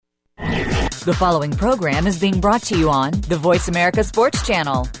The following program is being brought to you on the Voice America Sports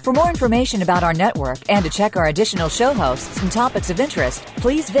Channel. For more information about our network and to check our additional show hosts and topics of interest,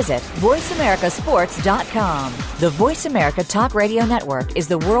 please visit voiceamericasports.com. The Voice America Talk Radio Network is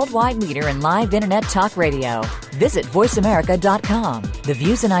the worldwide leader in live Internet talk radio. Visit voiceamerica.com. The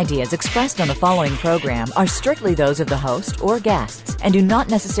views and ideas expressed on the following program are strictly those of the host or guests and do not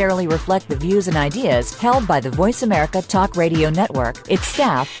necessarily reflect the views and ideas held by the Voice America Talk Radio Network, its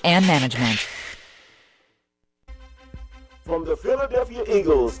staff, and management. From the Philadelphia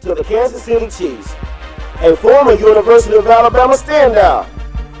Eagles to the Kansas City Chiefs, a former University of Alabama standout,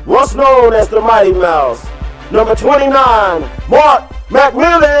 once known as the Mighty Mouse, number 29, Mark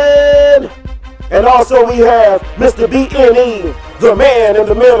McMillan. And also we have Mr. BNE, the man in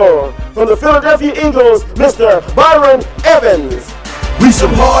the middle. From the Philadelphia Eagles, Mr. Byron Evans. We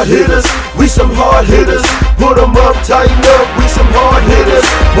some hard hitters, we some hard hitters. Put them up, tighten up, we some hard hitters.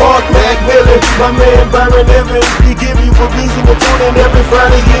 Mark McMillan, my man Byron Evans. He give you a reason to tune in every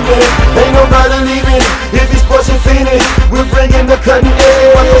Friday evening. Ain't nobody leaving if he's pushing Phoenix. We're bringing the cutting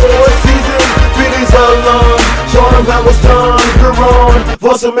edge. Like the sports season, feelings are long. Show them how it's done. You're on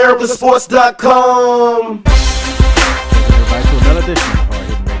VoiceAmericaSports.com. Everybody to another edition of Hard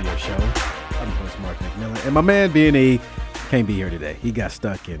Hittin' Radio Show. I'm your host Mark McMillan, and my man BNE can't be here today. He got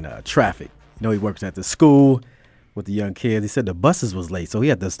stuck in traffic. You know, he works at the school with the young kids. He said the buses was late, so he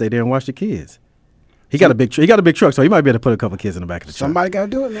had to stay there and watch the kids. He got a big truck, so he might be able to put a couple kids in the back of the truck. Somebody got to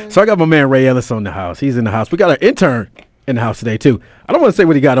do it, man. So I got my man Ray Ellis on the house. He's in the house. We got our intern in the house today too. I don't want to say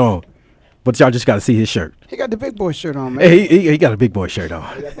what he got on, but y'all just got to see his shirt. He got the big boy shirt on, man. Hey, he got a big boy shirt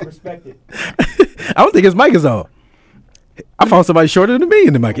on. You got to respect it. I don't think his mic is on. I found somebody shorter than me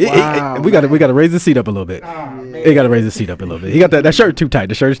in the mic. Wow, we got to raise the seat up a little bit. He got to raise the seat up a little bit. He got that shirt too tight.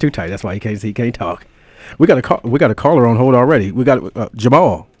 The shirt is too tight. That's why he can't talk. We got a caller on hold already. We got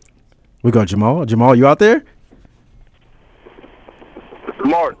Jamal. We got Jamal. Jamal, you out there?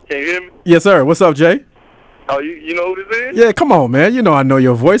 Mark, can you hear me? Yes, sir. What's up, Jay? Oh, you know who this is? Yeah, come on, man. You know I know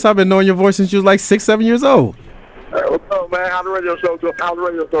your voice. I've been knowing your voice since you was like 6, 7 years old. Hey, what's up, man? How's the radio show doing?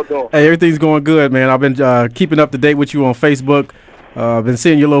 Hey, everything's going good, man. I've been keeping up to date with you on Facebook. I've been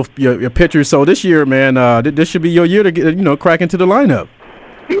seeing your pictures. So this year, man, this should be your year to get crack into the lineup.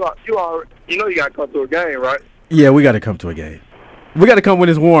 You know you got to come to a game, right? Yeah, we got to come to a game. We got to come when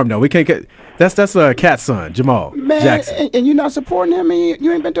it's warm, though. We can't get. That's Cat's son, Jamal Jackson. And you're not supporting him. And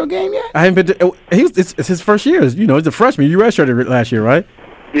you ain't been to a game yet. I haven't been to. It's his first year. He's a freshman. You redshirted last year, right?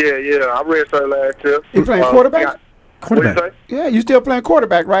 Yeah. I redshirted last year. You playing quarterback? Quarterback. Yeah, you still playing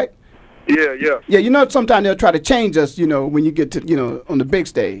quarterback, right? Yeah. Yeah, sometimes they'll try to change us, when you get to, on the big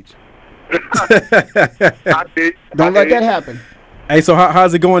stage. I did. Don't let that happen. Hey, so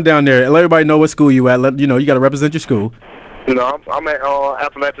how's it going down there? Let everybody know what school you at. You got to represent your school. I'm at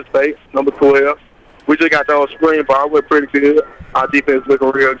Appalachian State, number 12. We just got the spring ball. We're pretty good. Our defense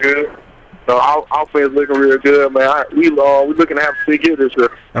looking real good. Our offense looking real good, man. We looking to have a big year this year.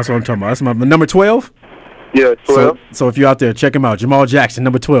 That's what I'm talking about. That's my number 12? Yeah, 12. So if you're out there, check him out. Jamal Jackson,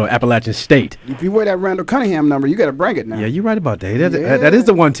 number 12, Appalachian State. If you wear that Randall Cunningham number, you got to bring it now. Yeah, you're right about that. That is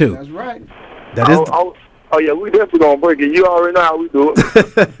the one, too. That's right. Oh, yeah, we definitely going to break it. You already know how we do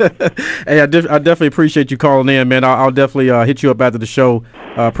it. Hey, I definitely appreciate you calling in, man. I'll definitely hit you up after the show.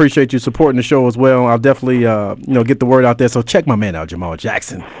 Appreciate you supporting the show as well. I'll definitely, get the word out there. So check my man out, Jamal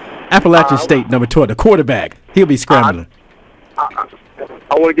Jackson. Appalachian State, number 12, the quarterback. He'll be scrambling. I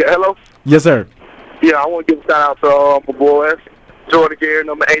want to get hello? Yes, sir. Yeah, I want to give a shout out to my boys. Jordan Gary,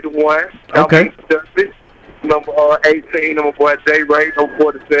 number 81. Okay. Number 18, number boy Jay Ray, number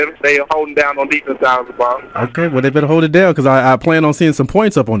 47. They are holding down on defense side of the ball. Okay, well, they better hold it down because I plan on seeing some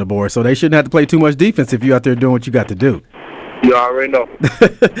points up on the board, so they shouldn't have to play too much defense if you're out there doing what you got to do. You already know.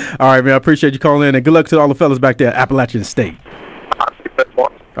 All right, man, I appreciate you calling in, and good luck to all the fellas back there at Appalachian State.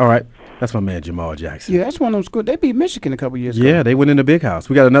 All right. That's my man, Jamal Jackson. Yeah, that's one of them schools. They beat Michigan a couple years ago. Yeah, they went in the big house.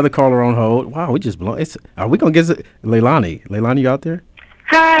 We got another caller on hold. Wow, we just blown. Are we going to get Leilani? Leilani, you out there?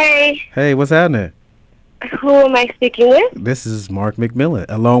 Hi. Hey, what's happening? Who am I speaking with? This is Mark McMillan,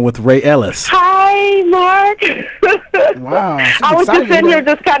 along with Ray Ellis. Hi, Mark. Wow. I was just sitting here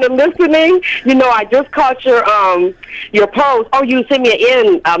just kind of listening. I just caught your post. Oh, you sent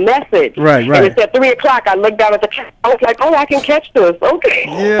me a message. Right. And it's at 3 o'clock. I looked down at the clock. I was like, oh, I can catch this. Okay.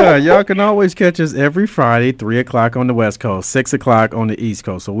 Yeah, y'all can always catch us every Friday, 3 o'clock on the West Coast, 6 o'clock on the East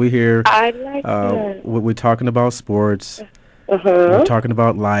Coast. So we're here. I like that. We're talking about sports. Uh-huh. We're talking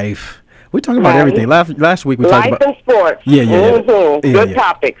about life. We're talking about everything. Last week we talked about life and sports. Yeah. Good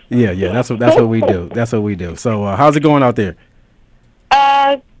topics. Yeah. That's what we do. That's what we do. So how's it going out there?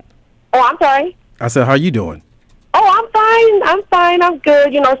 I'm sorry. I said, how you doing? Oh, fine. I'm fine. I'm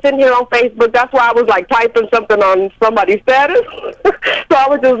good. Sitting here on Facebook. That's why I was like typing something on somebody's status. So I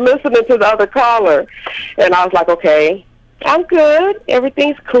was just listening to the other caller, and I was like, okay, I'm good.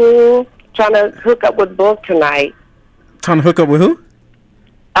 Everything's cool. Trying to hook up with Book tonight. Trying to hook up with who?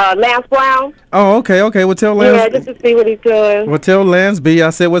 Lance Brown. Oh, okay. Well, tell Lance. Yeah, just to see what he's doing. Well, tell Lance B. I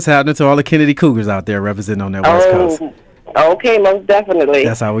said what's happening to all the Kennedy Cougars out there representing on that West Coast. Okay, most definitely.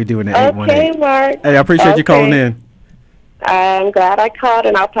 That's how we do in the 818. Okay, Mark. Hey, I appreciate you calling in. I'm glad I called,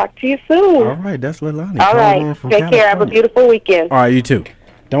 and I'll talk to you soon. All right, that's Leilani. All right, take care. Have a beautiful weekend. All right, you too.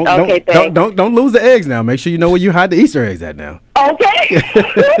 Don't thanks. don't lose the eggs now. Make sure you know where you hide the Easter eggs at now. Okay.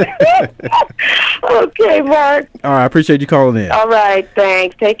 Okay, Mark. All right, I appreciate you calling in. All right,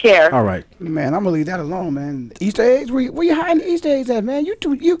 thanks. Take care. All right. Man, I'm gonna leave that alone, man. Easter eggs? Where you hiding the Easter eggs at, man? You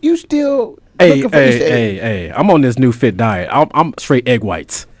still looking for Easter eggs? Hey, I'm on this new fit diet. I'm straight egg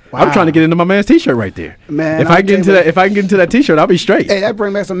whites. Wow. I'm trying to get into my man's T-shirt right there. Man, if I can get into that T-shirt, I'll be straight. Hey, that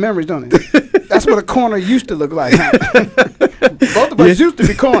brings back some memories, don't it? That's what a corner used to look like. Huh? Both of us used to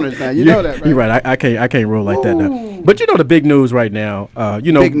be corners, man. You know that, right? You're right. I can't roll like that now. But the big news right now.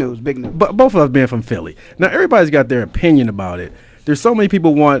 Big news. But both of us being from Philly. Now everybody's got their opinion about it. There's so many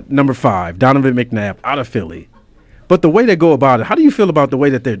people want number 5, Donovan McNabb, out of Philly. But the way they go about it, how do you feel about the way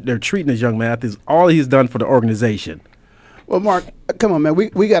that they're treating this young man? Is all he's done for the organization. Well, Mark, come on, man.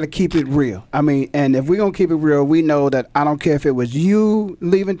 We got to keep it real. I mean, and if we're going to keep it real, we know that I don't care if it was you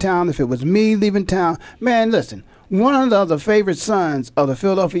leaving town, if it was me leaving town. Man, listen, one of the favorite sons of the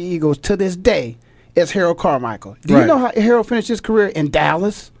Philadelphia Eagles to this day is Harold Carmichael. Do you know how Harold finished his career in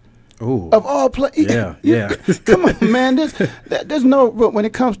Dallas? Ooh. Of all places. Yeah. Come on, man. There's no, when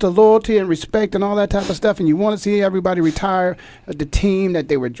it comes to loyalty and respect and all that type of stuff, and you want to see everybody retire the team that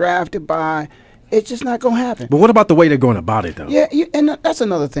they were drafted by, it's just not going to happen. But what about the way they're going about it, though? Yeah, and that's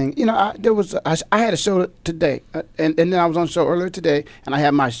another thing. I had a show today, and then I was on a show earlier today, and I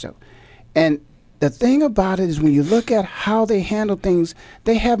had my show. And the thing about it is when you look at how they handle things,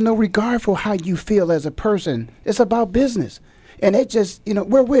 they have no regard for how you feel as a person. It's about business. And it just,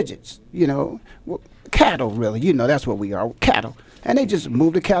 we're widgets, we're cattle, really. That's what we are, cattle. And they just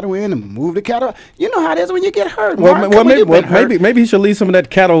move the cattle in and move the cattle. You know how it is when you get hurt. Maybe he should leave some of that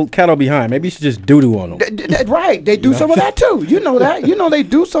cattle behind. Maybe he should just doo-doo on them. Right. They do some of that, too. You know that. They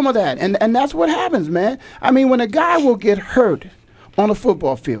do some of that. And that's what happens, man. I mean, when a guy will get hurt on a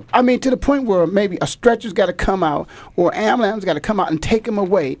football field, I mean, to the point where maybe a stretcher's got to come out or ambulance got to come out and take him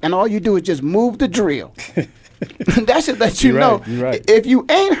away, and all you do is just move the drill. That should let you know. Right. If you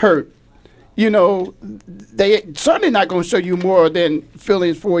ain't hurt, they certainly not going to show you more than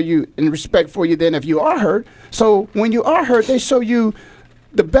feelings for you and respect for you than if you are hurt. So when you are hurt, they show you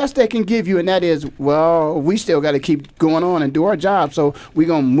the best they can give you, and that is, well, we still got to keep going on and do our job. So we're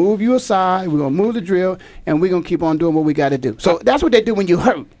going to move you aside, we're going to move the drill, and we're going to keep on doing what we got to do. So that's what they do when you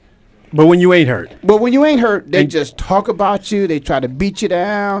hurt. But when you ain't hurt. But when you ain't hurt, they just talk about you. They try to beat you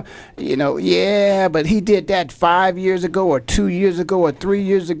down. Yeah, but he did that 5 years ago or 2 years ago or 3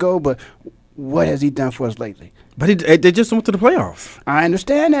 years ago. But what has he done for us lately? But they just went to the playoffs. I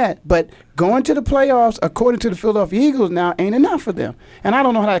understand that. But going to the playoffs, according to the Philadelphia Eagles now, ain't enough for them. And I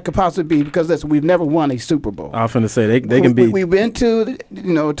don't know how that could possibly be because listen, we've never won a Super Bowl. I was going to say, they can be. We've been to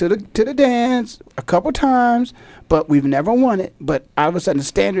the dance a couple times, but we've never won it. But all of a sudden, the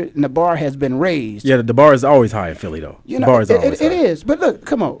standard and the bar has been raised. Yeah, the bar is always high in Philly, though. The bar is always high. It is. But look,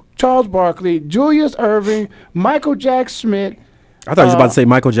 come on. Charles Barkley, Julius Erving, Michael Jack Smith. I thought you was about to say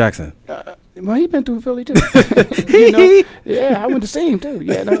Michael Jackson. Well, he been through Philly too. Yeah, I went to see him too.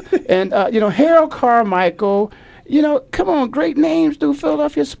 And Harold Carmichael. Come on, great names through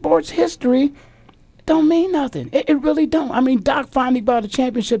Philadelphia sports history. Don't mean nothing. It really don't. I mean, Doc finally bought a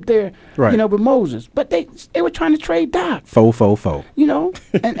championship there. Right. With Moses, but they were trying to trade Doc. Faux.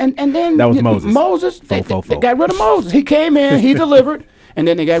 And then that was Moses. Moses. They got rid of Moses. He came in, he delivered, and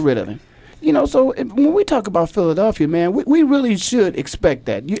then they got rid of him. So when we talk about Philadelphia, man, we really should expect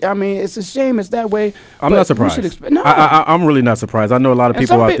that. I mean, it's a shame it's that way. I'm not surprised. I'm really not surprised. I know a lot of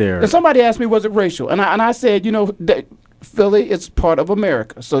people out there. And somebody asked me, was it racial? And I said, Philly is part of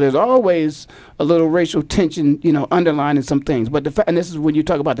America, so there's always a little racial tension, underlining some things. But and this is when you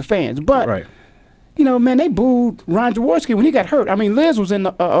talk about the fans. But right. Man, they booed Ron Jaworski when he got hurt. I mean, Liz was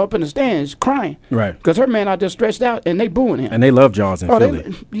up in the stands crying. Right. Because her man out there stretched out, and they booing him. And they love Jaws in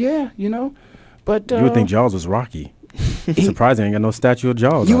Philly. But you would think Jaws was Rocky. Surprising, ain't got no statue of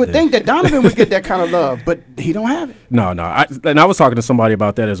Jaws. You would think that Donovan would get that kind of love, but he don't have it. No. And I was talking to somebody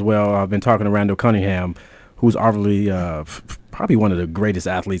about that as well. I've been talking to Randall Cunningham, who's obviously probably one of the greatest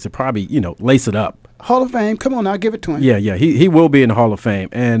athletes to probably, lace it up. Hall of Fame. Come on now, give it to him. Yeah. He will be in the Hall of Fame.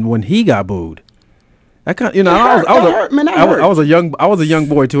 And when he got booed, I kind, I was a young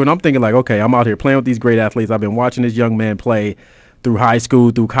boy too, and I'm thinking like, okay, I'm out here playing with these great athletes. I've been watching this young man play through high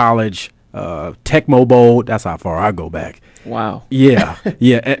school, through college, Tecmo Bowl. That's how far I go back. Wow. Yeah,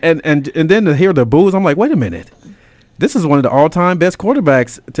 yeah, and then to hear the boos, I'm like, wait a minute, this is one of the all-time best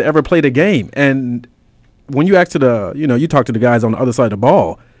quarterbacks to ever play the game. And when you ask you talk to the guys on the other side of the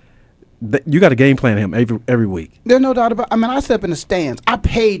ball. You got a game plan him every week. There's no doubt about. I mean, I sit up in the stands. I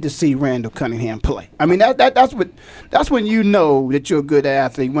paid to see Randall Cunningham play. I mean, that's when you know that you're a good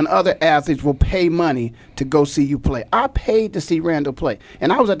athlete. When other athletes will pay money to go see you play. I paid to see Randall play,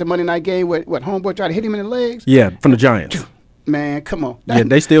 and I was at the Monday night game where homeboy tried to hit him in the legs. Yeah, from the Giants. Man, come on. Yeah,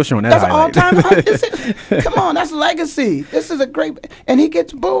 they still showing that highlight. That's all time. Come on, that's legacy. This is a great, and he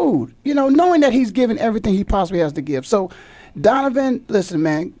gets booed. Knowing that he's given everything he possibly has to give. So, Donovan, listen,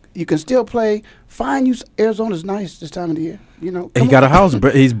 man. You can still play. Fine, Arizona's nice this time of the year. He got a house.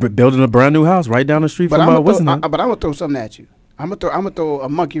 He's building a brand new house right down the street from Wisconsin. But I'm gonna throw something at you. I'm gonna throw a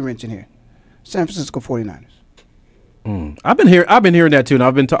monkey wrench in here. San Francisco 49ers. I've been hearing that too, and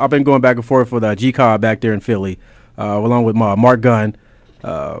I've been going back and forth with G-Cobb back there in Philly, along with Mark Gunn,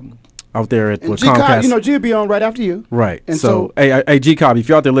 out there with Comcast. G'll be on right after you. Right. And so hey, G-Cobb, if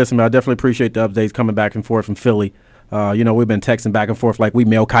you're out there listening, man, I definitely appreciate the updates coming back and forth from Philly. We've been texting back and forth like we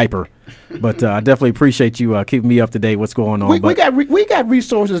Mel Kiper, but I definitely appreciate you keeping me up to date. What's going on? We got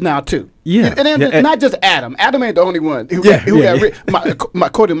resources now too. Yeah, and not just Adam. Adam ain't the only one who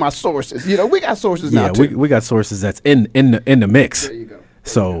quoting my sources. We got sources now too. We got sources that's in the mix. There you go.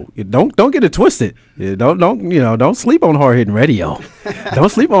 So don't get it twisted. Don't sleep on Hard Hittin' Radio.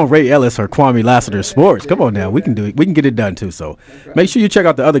 Don't sleep on Ray Ellis or Kwame Lassiter Sports. Come on now, we can do it. We can get it done too. So make sure you check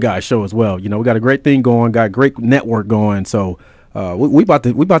out the other guys' show as well. We got a great thing going, got a great network going. So we about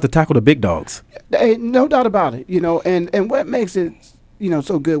to tackle the big dogs. Hey, no doubt about it. And what makes it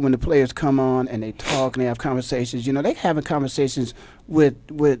so good when the players come on and they talk and they have conversations. They having conversations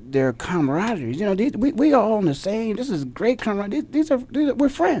with their camaraderie. We are all on the same. This is great camaraderie. We're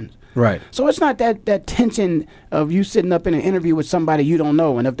friends. Right. So it's not that tension of you sitting up in an interview with somebody you don't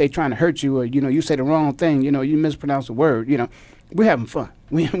know, and if they trying to hurt you or you say the wrong thing, you mispronounce a word. We're having fun.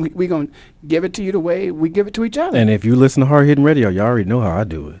 We gonna give it to you the way we give it to each other. And if you listen to Hard Hittin' Radio, you already know how I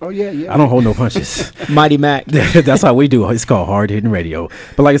do it. Oh yeah. I don't hold no punches. Mighty Mac. That's how we do it. It's called Hard Hittin' Radio.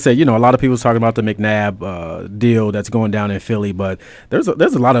 But like I said, a lot of people's talking about the McNabb deal that's going down in Philly, but there's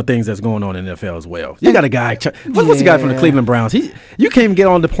a lot of things that's going on in the NFL as well. You got a guy. What's the guy from the Cleveland Browns? You can't even get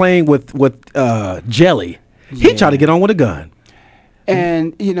on the plane with Jelly. He tried to get on with a gun.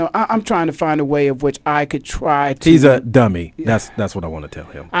 And I'm trying to find a way of which I could try to. He's a dummy. That's what I want to tell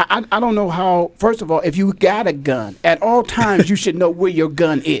him. I don't know how. First of all, if you got a gun, at all times you should know where your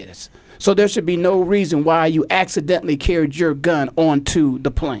gun is. So there should be no reason why you accidentally carried your gun onto the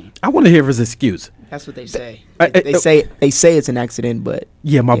plane. I want to hear his excuse. That's what they say. They say it's an accident, but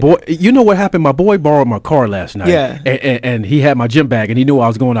my boy. You know what happened? My boy borrowed my car last night. Yeah, and he had my gym bag, and he knew I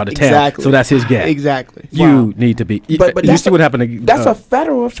was going out of town. Exactly. So that's his gag. Exactly. You need to be. But you see what happened? That's a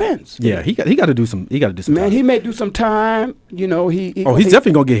federal offense. Yeah, he got to do some. He got to do some. Man, time. He may do some time. He's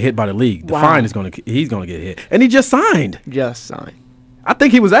definitely gonna get hit by the league. The fine is he's gonna get hit, and he just signed. I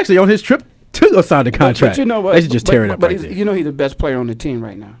think he was actually on his trip to sign the contract. But you know what? They should just tear it up. But he's the best player on the team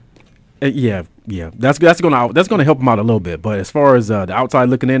right now. Yeah. That's gonna help him out a little bit. But as far as the outside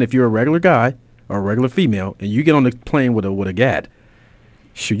looking in, if you're a regular guy or a regular female and you get on the plane with a GAD,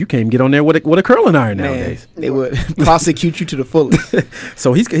 sure, you can't even get on there with a curling iron nowadays. They would prosecute you to the fullest.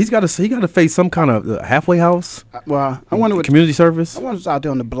 So he's got to face some kind of halfway house. I wonder what community service. I wonder what's out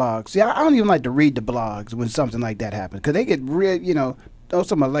there on the blogs. See, I don't even like to read the blogs when something like that happens because they get real. Those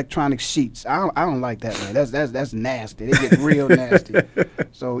some electronic sheets. I don't like that, man. That's nasty. They get real nasty.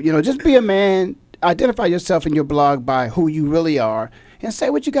 So just be a man. Identify yourself in your blog by who you really are, and say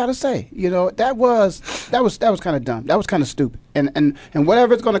what you got to say. That was kind of dumb. That was kind of stupid. And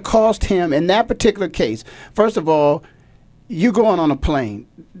whatever it's going to cost him in that particular case. First of all, you going on a plane.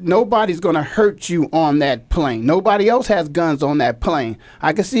 Nobody's going to hurt you on that plane. Nobody else has guns on that plane.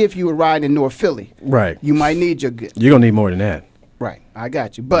 I can see if you were riding in North Philly. Right. You might need your gun. You're gonna need more than that. Right, I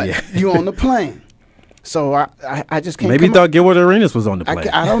got you. But you on the plane. So I just can't. Maybe he thought Gilbert Arenas was on the plane.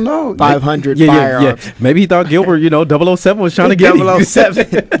 I don't know. 500 firearms. Yeah. Maybe he thought Gilbert, 007 was trying to get him.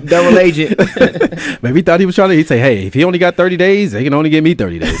 007, double agent. Maybe he thought he was trying to. He'd say, hey, if he only got 30 days, they can only give me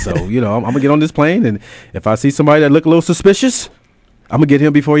 30 days. So, I'm going to get on this plane, and if I see somebody that look a little suspicious, I'm going to get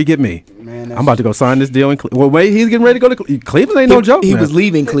him before he get me. Man, I'm about to go sign this deal. Wait, he's getting ready to go to Cleveland. Ain't no joke, He was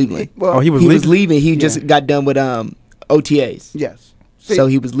leaving Cleveland. He was leaving. He just got done with OTAs. Yes. So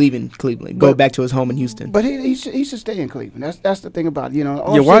he was leaving Cleveland, go back to his home in Houston. But he should stay in Cleveland. That's the thing about it, you know.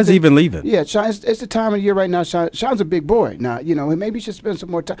 Why is he even leaving? Yeah, Sean, it's the time of the year right now. Sean's a big boy now. You know, maybe he should spend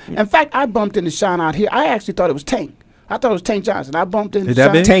some more time. In fact, I bumped into Sean out here. I actually thought it was Tank. I thought it was Tank Johnson. I bumped into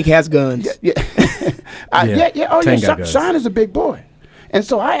Sean. Tank has guns. Yeah. Oh, Tank yeah. Sean is a big boy, and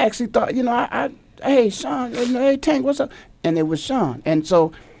so I actually thought, you know, hey Sean, hey Tank, what's up? And it was Sean, and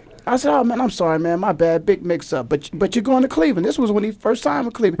so. I said, "Oh man, I'm sorry, man, my bad, big mix-up." But you're going to Cleveland. This was when he first signed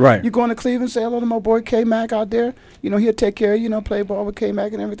with Cleveland. Right. You're going to Cleveland. Say hello to my boy K Mac out there. You know he'll take care of you. Know play ball with K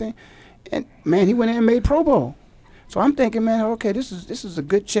Mac and everything. And man, he went in and made Pro Bowl. So I'm thinking, man, okay, this is a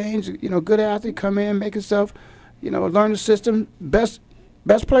good change. You know, good athlete, come in, make himself, you know, learn the system, best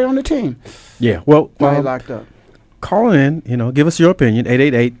player on the team. Yeah. Well, now he locked up. Call in. You know, give us your opinion.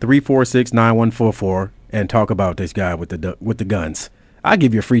 888-346-9144 and talk about this guy with the guns. I'll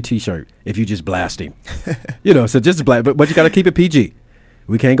give you a free T-shirt if you just blast him. You know, so just blast, but you got to keep it PG.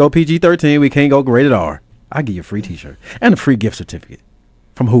 We can't go PG-13. We can't go rated R. I'll give you a free T-shirt and a free gift certificate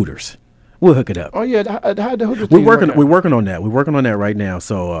from Hooters. We'll hook it up. Oh yeah, how the Hooters? We're working on that. We're working on that right now.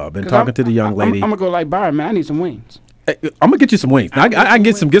 So been talking to the young lady. I'm gonna go like Byron, man. I need some wings. I'm gonna get you some wings. Now, I can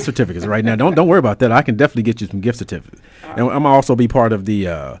get some gift certificates right now. Don't worry about that. I can definitely get you some gift certificates, and I'm gonna also be part of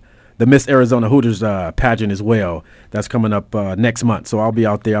the Miss Arizona Hooters pageant as well. That's coming up next month. So I'll be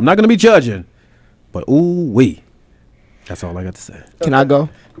out there. I'm not going to be judging, but ooh-wee. That's all I got to say. Can I go?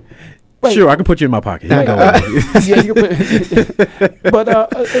 Wait. Sure, I can put you in my pocket. Yeah, you can put. But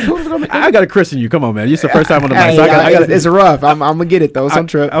who's gonna be? I got to christen you. Come on, man. It's the first time on the mic. So it's rough. I'm gonna get it though. Some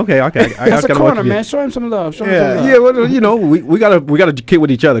trip. Okay. That's a corner, man. Show him some love. Yeah. Well, you know, we gotta kid with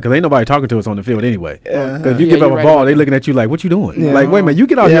each other because ain't nobody talking to us on the field anyway. Because you give up a ball, they looking at you like, "What you doing?" Yeah. Like, wait a minute, you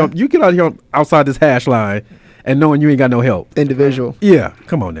get out here. You get out here outside this hash line. And knowing you ain't got no help. Individual. Yeah,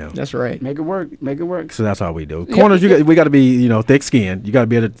 come on now. That's right. Make it work. So that's how we do. Corners, we got to be, you know, thick skinned. You got to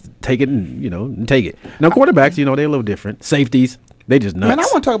be able to take it and, you know, and take it. Now, quarterbacks, you know, they're a little different. Safeties, they just nuts. Man, I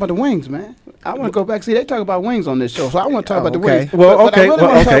want to talk about the wings, man. I want to go back. See, they talk about wings on this show, so I want to talk about the wings. Well,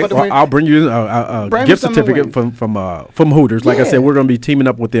 I'll bring you a gift certificate from Hooters. Like I said, we're going to be teaming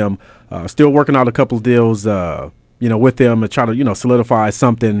up with them. Still working out a couple of deals, you know, with them to try to, you know, solidify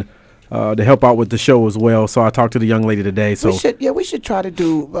something. To help out with the show as well. So I talked to the young lady today. So we should try to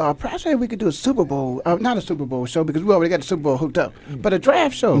do. Perhaps we could do a Super Bowl, not a Super Bowl show because we already got the Super Bowl hooked up, but a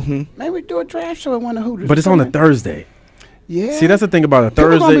draft show. Maybe we do a draft show at one of the Hooters. But it's on a Thursday. Yeah. See, that's the thing about a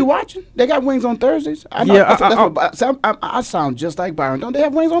Thursday. People gonna be watching. They got wings on Thursdays. I sound just like Byron. Don't they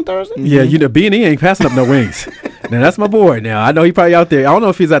have wings on Thursdays? Yeah, you know, B&E ain't passing up no wings. Now that's my boy. Now I know he probably out there. I don't know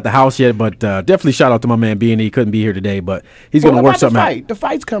if he's at the house yet, but definitely shout out to my man B&E. Couldn't be here today, but he's gonna work something out. The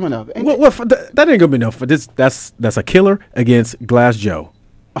fight's coming up. That ain't gonna be enough for this. That's a killer against Glass Joe.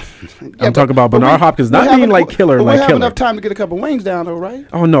 I'm talking about Bernard Hopkins, not being like killer, like killer. We have enough killer. time to get a couple wings down, though, right?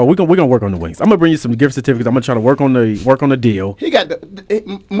 Oh no, we're gonna work on the wings. I'm gonna bring you some gift certificates. I'm gonna try to work on the deal. He got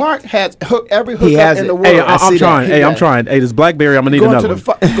Mark has every hookup in the world. Hey, I'm trying. I'm trying. Hey, this BlackBerry, I'm gonna need another one.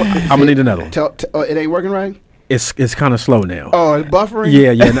 I'm gonna need another one. It ain't working right. It's kind of slow now. Oh, it's buffering.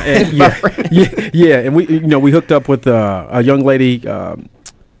 Yeah. And we hooked up with a young lady.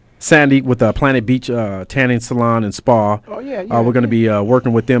 Sandy with Planet Beach Tanning Salon and Spa. Oh, yeah. We're going to be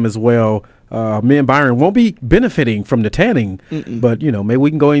working with them as well. Me and Byron won't be benefiting from the tanning, but, you know, maybe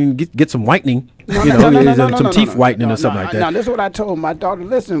we can go and get some whitening, some teeth whitening or something like that. Now, this is what I told my daughter.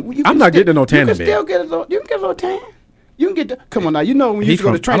 Listen, I'm not getting no tanning, man. You can get a little tan. You can get come on now. You know when you used to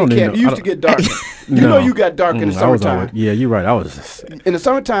go to training camp, you used to get dark. You know you got dark in the summertime. Yeah, you're right. I was in the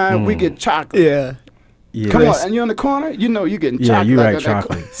summertime. We get chocolate. Yeah. Come on, and you're in the corner. You know you're getting chocolate. Yeah, you like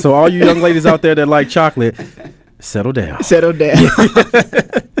chocolate. So all you young ladies out there that like chocolate, settle down. Settle down.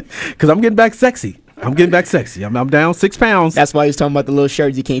 Because I'm getting back sexy. I'm down 6 pounds. That's why he's talking about the little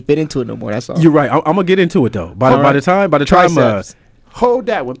shirts. You can't fit into it no more. That's all. You're right. I'm gonna get into it though. By the time. Hold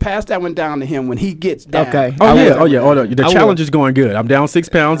that one. Pass that one down to him when he gets down. Okay. Oh yeah. The challenge is going good. I'm down 6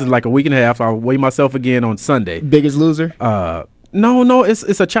 pounds in like a week and a half. I'll weigh myself again on Sunday. Biggest loser? No,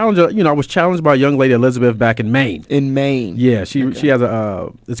 it's a challenge. You know, I was challenged by a young lady, Elizabeth, back in Maine. Yeah, she has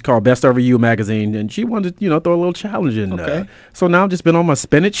it's called Best Over You magazine, and she wanted to, throw a little challenge in. So now I've just been on my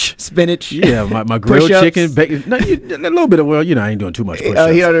spinach. Yeah, my grilled chicken, bacon. No, a little bit of I ain't doing too much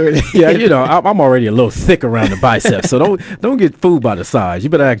push-ups. I'm already a little thick around the biceps, so don't get fooled by the size. You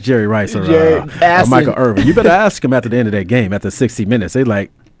better ask Jerry Rice or Michael Irvin. You better ask him after the end of that game, after 60 minutes. They like,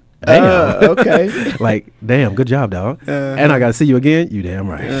 Damn. Okay. Like, damn, good job, dog. And I got to see you again. You damn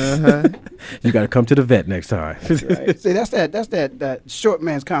right. You got to come to the vet next time. Right. See, that's that short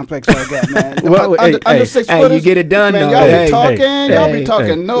man's complex I got, man. Well, Under 6 hey, footers, you get it done, man. though. Y'all Hey, be talking, y'all be hey,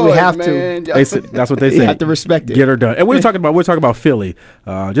 talking noise, we have man. to. That's what they say. You have to respect it. Get her done. And we're talking about Philly.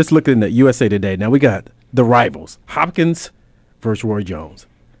 Just looking at USA Today. Now we got the rivals: Hopkins versus Roy Jones.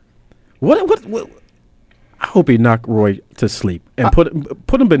 What I hope he knocked Roy to sleep and put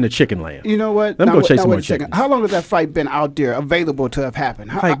him in the chicken land. You know what? Let him go chase some more wait a second. chickens. How long has that fight been out there available to have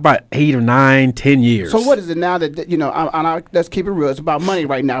happened? Like about 8 or 9, 10 years. So what is it now that let's keep it real. It's about money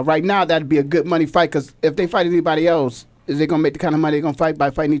right now. Right now, that'd be a good money fight because if they fight anybody else, is they gonna make the kind of money they're gonna fight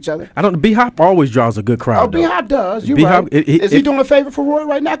by fighting each other? I don't. B-Hop always draws a good crowd. Oh, B-Hop does. You B-Hop, right? Is he doing a favor for Roy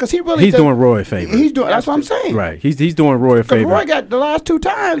right now? Because he's doing Roy a favor. He's doing. That's what I'm saying. Right. He's doing Roy a favor. Roy got the last 2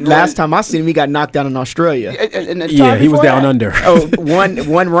 times. Last time I seen him, he got knocked down in Australia. Yeah, he was down under. Oh,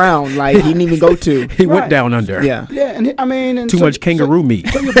 one round. Like, he didn't even go to. He went down under. Yeah. Yeah, and Too much kangaroo meat.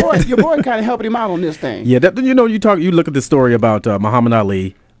 So your boy kind of helping him out on this thing. Yeah, you look at the story about Muhammad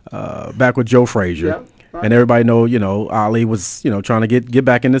Ali back with Joe Frazier. Yeah. Right. And everybody know, Ali was, trying to get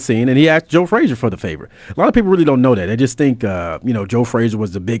back in the scene, and he asked Joe Frazier for the favor. A lot of people really don't know that. They just think, Joe Frazier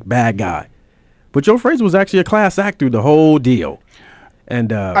was the big bad guy. But Joe Frazier was actually a class act through the whole deal.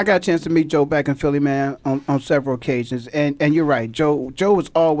 And I got a chance to meet Joe back in Philly, man, on several occasions. And you're right. Joe was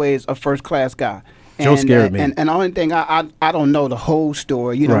always a first-class guy. Joe scared me. And the only thing, I don't know the whole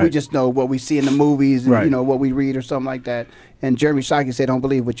story. Right. We just know what we see in the movies and, right. What we read or something like that. And Jeremy Shockey said, don't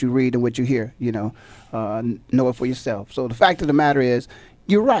believe what you read and what you hear, know it for yourself. So the fact of the matter is,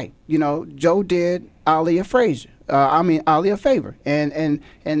 you're right. Joe did Ali a Ali a favor. And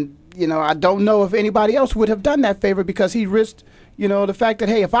I don't know if anybody else would have done that favor because he risked, the fact that,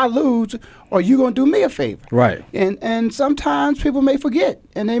 hey, if I lose, are you going to do me a favor? Right. And sometimes people may forget,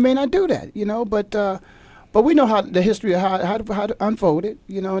 and they may not do that, but we know how the history of how it unfolded,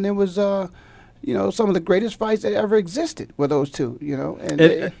 and it was, some of the greatest fights that ever existed were those two,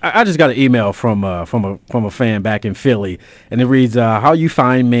 And I just got an email from a fan back in Philly, and it reads, "How you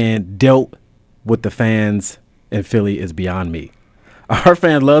fine man dealt with the fans in Philly is beyond me. Our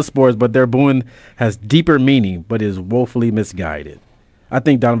fan loves sports, but their booing has deeper meaning, but is woefully misguided." I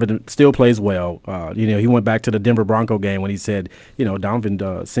think Donovan still plays well. He went back to the Denver Bronco game when he said,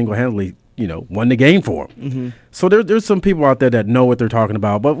 Donovan single-handedly, won the game for him. Mm-hmm. So there's some people out there that know what they're talking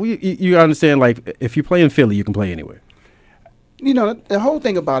about. But you understand, like, if you play in Philly, you can play anywhere. The whole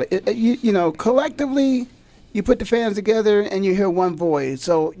thing about it, collectively, you put the fans together and you hear one voice.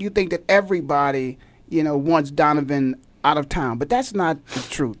 So you think that everybody, wants Donovan out of town. But that's not the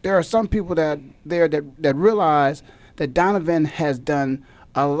truth. There are some people that realize that Donovan has done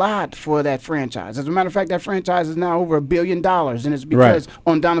a lot for that franchise. As a matter of fact, that franchise is now over $1 billion, and it's because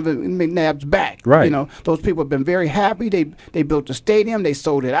on Donovan McNabb's back. Right. Those people have been very happy. They built the stadium. They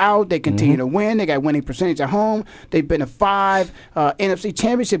sold it out. They continue to win. They got winning percentage at home. They've been to 5 NFC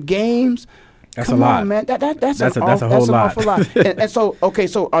championship games. That's Come a lot, on, man. That's a whole an lot. awful lot. and so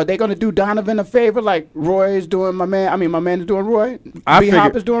are they going to do Donovan a favor like Roy is doing my man? I mean, my man is doing Roy.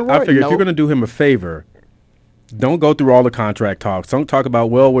 B-Hop is doing Roy. I figure No. if you're going to do him a favor, don't go through all the contract talks. Don't talk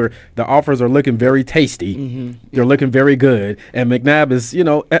about, where the offers are looking very tasty. Mm-hmm. They're looking very good. And McNabb is,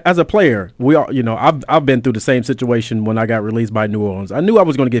 as a player, we all, I've been through the same situation when I got released by New Orleans. I knew I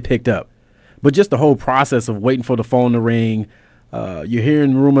was going to get picked up. But just the whole process of waiting for the phone to ring, you're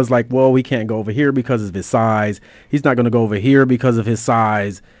hearing rumors like, he can't go over here because of his size. He's not going to go over here because of his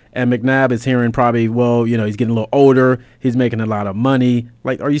size. And McNabb is hearing probably, he's getting a little older. He's making a lot of money.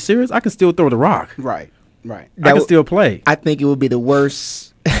 Like, are you serious? I can still throw the rock. Right. I can still play. I think it would be the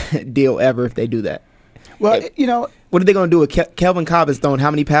worst deal ever if they do that. Well, what are they going to do with Kelvin Cobb has thrown how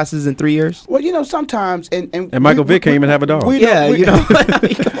many passes in 3 years? Well, sometimes and Michael Vick can't even have a dog. We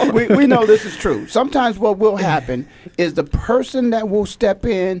know this is true. Sometimes what will happen is the person that will step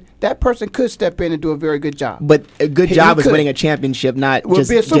in, that person could step in and do a very good job. But a good job is winning a championship, not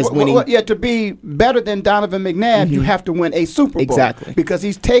just winning. To be better than Donovan McNabb, you have to win a Super Bowl. Exactly. Because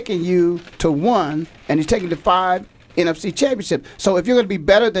he's taking you to 1 and he's taking you to 5 NFC championship. So if you're going to be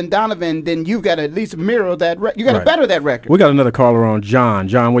better than Donovan, then you've got to at least mirror that. You got to better that record. We got another caller on, John.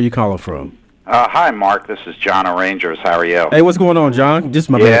 John, where you calling from? Hi, Mark. This is John O'Rangers. How are you? Hey, what's going on, John? Just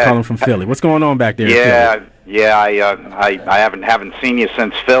my man calling from Philly. What's going on back there? in Philly? I haven't seen you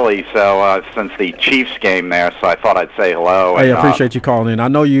since Philly, so since the Chiefs game there. So I thought I'd say hello. Hey, I appreciate you calling in. I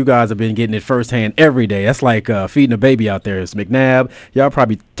know you guys have been getting it firsthand every day. That's like feeding a baby out there. It's McNabb. Y'all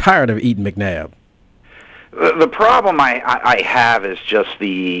probably tired of eating McNabb. The problem I have is just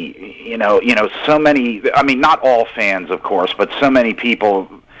the so many. I mean, not all fans, of course, but so many people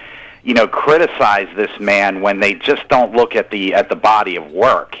criticize this man when they just don't look at the body of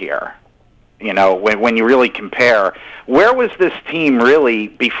work here. When you really compare, where was this team really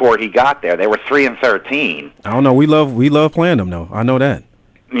before he got there? They were 3-13. I don't know. We love playing them though. I know that.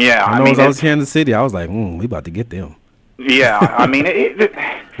 Yeah, I mean, I was Kansas City. I was like, we about to get them. Yeah, I mean,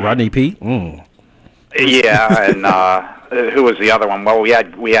 Rodney Pete. Yeah, and who was the other one? Well, we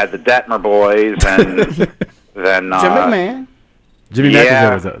had the Detmer boys, and then Jim McMahon. Jimmy Mack was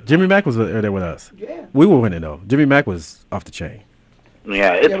there with us. Jimmy Mack was there with us. Yeah, we were winning though. Jimmy Mack was off the chain.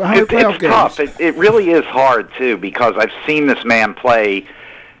 Yeah, it's tough. It really is hard too, because I've seen this man play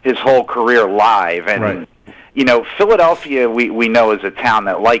his whole career live, and right. Philadelphia we know is a town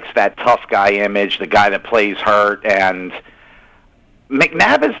that likes that tough guy image, the guy that plays hurt, and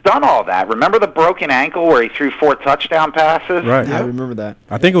McNabb has done all that. Remember the broken ankle where he threw 4 touchdown passes? Right. Yeah, I remember that.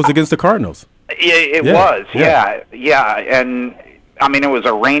 I think it was against the Cardinals. Yeah, it was. Yeah, and I mean, it was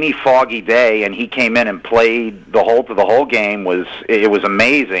a rainy, foggy day, and he came in and played the whole game. It was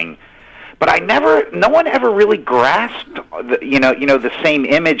amazing. But no one ever really grasped the same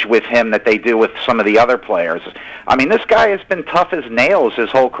image with him that they do with some of the other players. I mean, this guy has been tough as nails his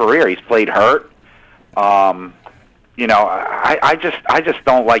whole career. He's played hurt. I just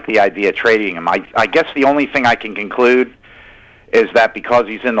don't like the idea of trading him. I guess the only thing I can conclude is that because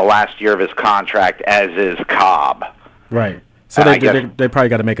he's in the last year of his contract, as is Cobb. Right. So they probably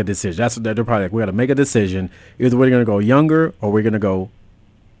got to make a decision. They're probably like, we got to make a decision. Either we're going to go younger or we're going to go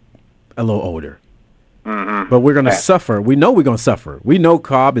a little older. Mm-hmm. But we're going to suffer. We know we're going to suffer. We know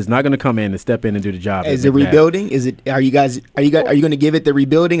Cobb is not going to come in and step in and do the job. Is it rebuilding? Is it? Are you going to give it the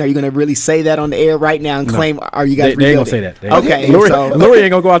rebuilding? Are you going to really say that on the air right now and claim? Are you guys? They ain't going to say that. Okay. Lurie ain't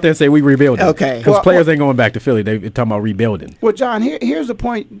going to go out there and say we rebuilding. Okay. Because players ain't going back to Philly. They talking about rebuilding. Well, John, here's the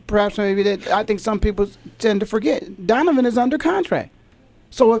point. Perhaps maybe that I think some people tend to forget. Donovan is under contract.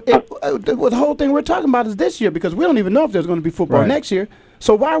 So the whole thing we're talking about is this year, because we don't even know if there's going to be football next year.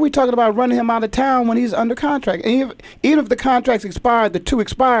 So why are we talking about running him out of town when he's under contract? And even if the contracts expired, the 2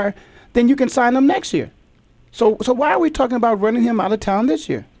 expire, then you can sign him next year. So why are we talking about running him out of town this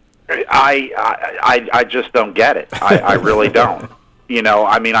year? I just don't get it. I really don't.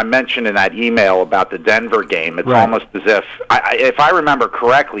 I mean, I mentioned in that email about the Denver game. It's almost as if I remember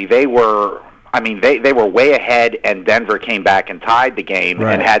correctly, they were way ahead, and Denver came back and tied the game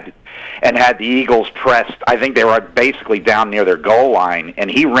and had the Eagles pressed. I think they were basically down near their goal line, and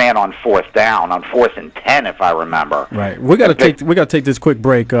he ran on 4th down, on 4th and 10, if I remember. Right. We got to take this quick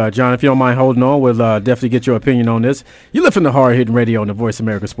break, John. If you don't mind holding on, we'll definitely get your opinion on this. You listen to Hard Hittin' Radio on the Voice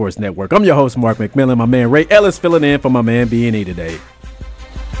America Sports Network. I'm your host, Mark McMillan. My man Ray Ellis filling in for my man B&E today.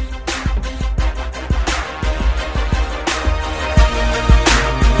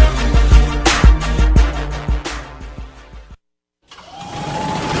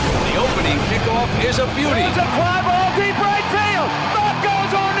 Is a beauty. There's a fly ball deep right field. Back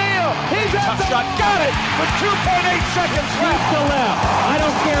goes O'Neal. He's at the shot. Got it with 2.8 seconds left. To left. I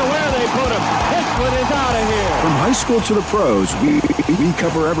don't care where they put him. This one is out of here. From high school to the pros, we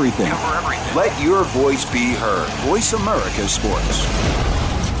cover everything. Let your voice be heard. Voice America Sports.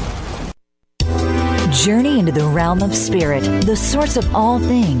 Journey into the realm of spirit, the source of all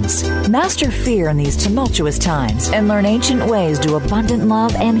things. Master fear in these tumultuous times and learn ancient ways to abundant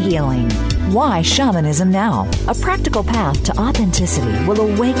love and healing. Why Shamanism Now? A practical path to authenticity will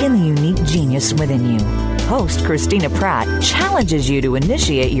awaken the unique genius within you. Host Christina Pratt challenges you to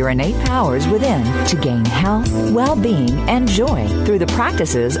initiate your innate powers within to gain health, well-being, and joy through the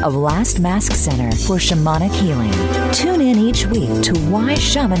practices of Last Mask Center for Shamanic Healing. Tune in each week to Why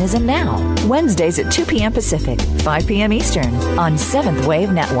Shamanism Now? Wednesdays at 2 p.m. Pacific, 5 p.m. Eastern on 7th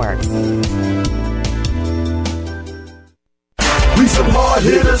Wave Network. We some hard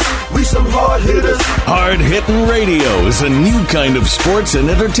hitters. We some hard hitters. Hard Hittin' Radio is a new kind of sports and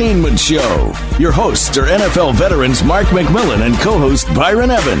entertainment show. Your hosts are NFL veterans Mark McMillan and co-host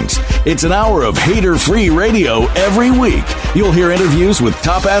Byron Evans. It's an hour of hater-free radio every week. You'll hear interviews with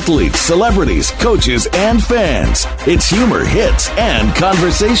top athletes, celebrities, coaches, and fans. It's humor, hits, and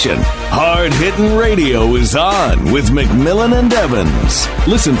conversation. Hard Hittin' Radio is on with McMillan and Evans.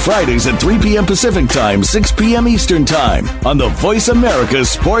 Listen Fridays at 3 p.m. Pacific Time, 6 p.m. Eastern Time on the Voice America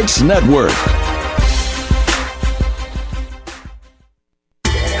Sports Network.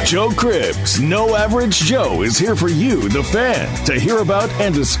 Joe Cribbs, No Average Joe, is here for you, the fan, to hear about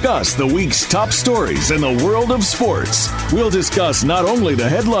and discuss the week's top stories in the world of sports. We'll discuss not only the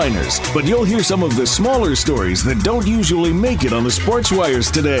headliners, but you'll hear some of the smaller stories that don't usually make it on the sports wires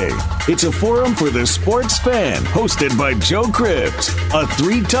today. It's a forum for the sports fan, hosted by Joe Cribbs, a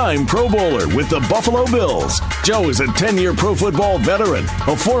 3-time Pro Bowler with the Buffalo Bills. Joe is a 10-year pro football veteran,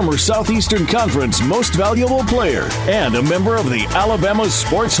 a former Southeastern Conference Most Valuable Player, and a member of the Alabama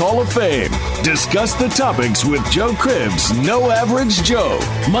Sports Hall of Fame. Discuss the topics with Joe Cribbs, No Average Joe,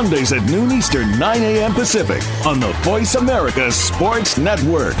 Mondays at noon Eastern, 9 a.m. Pacific, on the Voice America Sports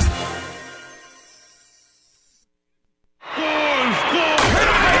Network.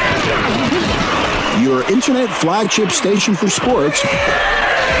 Your internet flagship station for sports.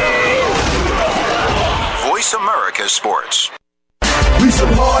 Voice America Sports. We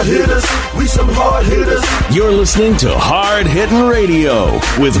some hard hitters. We some hard hitters. You're listening to Hard Hittin' Radio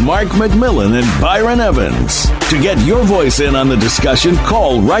with Mark McMillan and Byron Evans. To get your voice in on the discussion,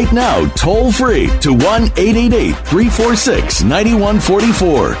 call right now, toll free to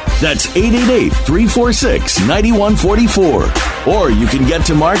 1-888-346-9144. That's 888-346-9144. Or you can get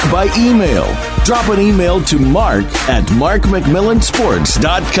to Mark by email. Drop an email to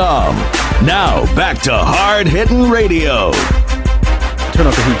mark@markmcmillansports.com. Now, back to Hard Hittin' Radio. Turn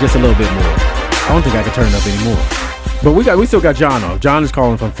up the heat just a little bit more. I don't think I can turn it up anymore. But we still got John on. John is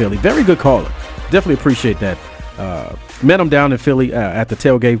calling from Philly. Very good caller. Definitely appreciate that. Met him down in Philly at the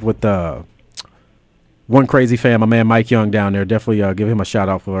tailgate with one crazy fan, my man Mike Young down there. Definitely give him a shout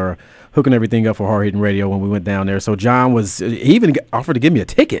out for hooking everything up for Hard Hittin' Radio when we went down there. So John he even offered to give me a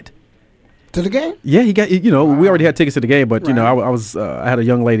ticket to the game. Yeah, he got. We already had tickets to the game, but I had a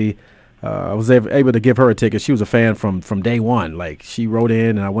young lady. I was able to give her a ticket. She was a fan from day one. Like, she wrote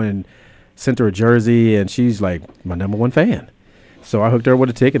in, and I went and sent her a jersey, and she's like my number one fan. So I hooked her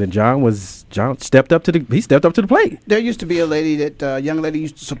with a ticket, and John stepped up to the plate. There used to be a lady that young lady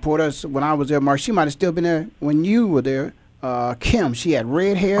used to support us when I was there. Mark, she might have still been there when you were there. Kim, she had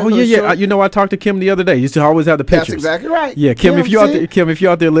red hair. Oh yeah. I talked to Kim the other day. You used to always have the pictures. That's exactly right. Yeah, Kim, if you're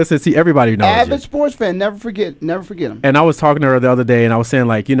out there listening, see, everybody knows. Avid sports fan, never forget him. And I was talking to her the other day, and I was saying,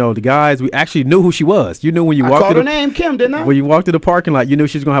 like, the guys, we actually knew who she was. You knew when you walked. I called her name, Kim, didn't I? When you walked to the parking lot, you knew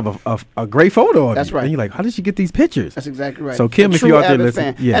she was gonna have a great photo of you. That's right. And you're like, how did she get these pictures? That's exactly right. So Kim, if you're out there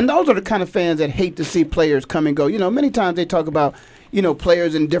listening, yeah. And those are the kind of fans that hate to see players come and go. Many times they talk about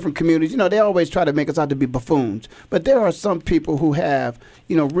players in different communities, they always try to make us out to be buffoons. But there are some people who have,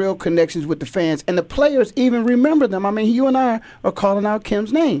 real connections with the fans, and the players even remember them. I mean, you and I are calling out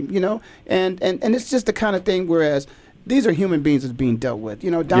Kim's name, and it's just the kind of thing, whereas these are human beings that's being dealt with.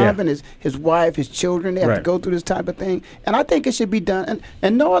 Donovan, his wife, his children, they have to go through this type of thing. And I think it should be done.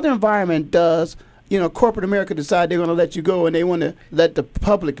 And no other environment does corporate America decide they're going to let you go, and they want to let the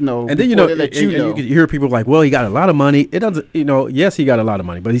public know. And then they let you know. You can hear people like, well, he got a lot of money. It doesn't, yes, he got a lot of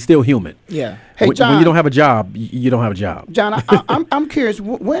money, but he's still human. Yeah. Hey, John, when you don't have a job, you don't have a job. John, I'm curious.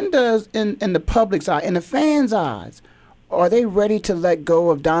 When does in the public's eye, in the fans' eyes, are they ready to let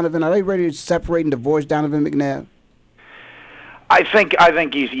go of Donovan? Are they ready to separate and divorce Donovan McNabb? I think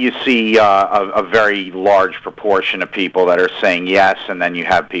you see a very large proportion of people that are saying yes, and then you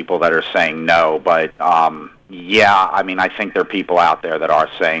have people that are saying no. But I think there are people out there that are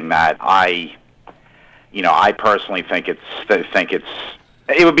saying that. I personally think it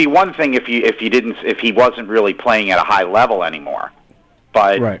would be one thing if he wasn't really playing at a high level anymore.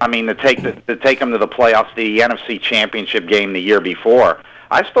 But right. I mean, to take him to the playoffs, the NFC Championship game the year before,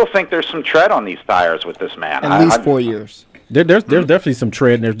 I still think there's some tread on these tires with this man. At least 4 years. There's definitely some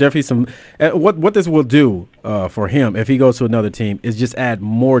tread, and there's definitely some. What this will do for him if he goes to another team is just add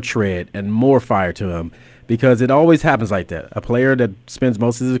more tread and more fire to him, because it always happens like that. A player that spends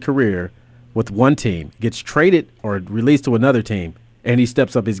most of his career with one team gets traded or released to another team, and he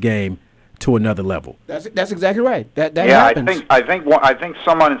steps up his game to another level. That's exactly right. That happens. I think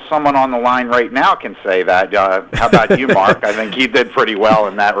someone on the line right now can say that. How about you, Mark? I think he did pretty well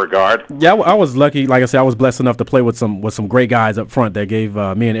in that regard. Yeah, I was lucky. Like I said, I was blessed enough to play with some great guys up front that gave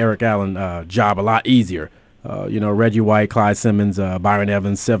me and Eric Allen job a lot easier. Reggie White, Clyde Simmons, Byron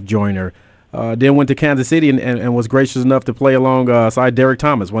Evans, Seth Joyner. Then went to Kansas City and was gracious enough to play alongside Derek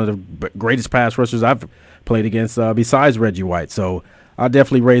Thomas, one of the greatest pass rushers I've played against besides Reggie White. So I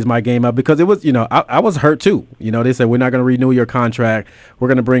definitely raised my game up because it was, I was hurt too. They said, we're not going to renew your contract. We're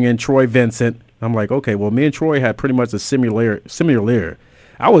going to bring in Troy Vincent. I'm like, okay, well, me and Troy had pretty much a similar year.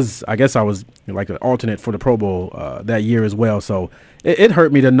 I guess I was like an alternate for the Pro Bowl that year as well. So it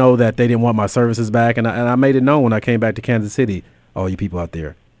hurt me to know that they didn't want my services back. And I made it known when I came back to Kansas City, all you people out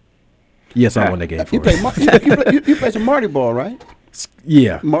there. Yes, I won that game for you played some Marty ball, right?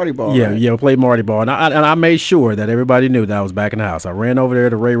 Yeah. Marty Ball. Yeah, right? yeah, we played Marty Ball. And I made sure that everybody knew that I was back in the house. I ran over there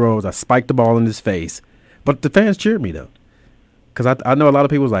to Ray Rose. I spiked the ball in his face. But the fans cheered me, though. Because I know a lot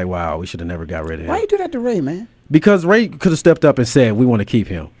of people was like, wow, we should have never got rid of him. Why you do that to Ray, man? Because Ray could have stepped up and said, we want to keep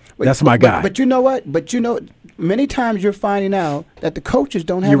him. That's my guy. But you know what? But many times you're finding out that the coaches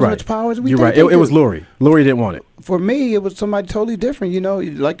don't have as much power as we You're think right. they It do. was Lurie. Lurie didn't want it. For me, it was somebody totally different.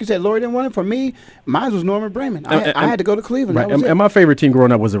 Like you said, Lurie didn't want it. For me, mine was Norman Braman. I had to go to Cleveland. Right. That was And my favorite team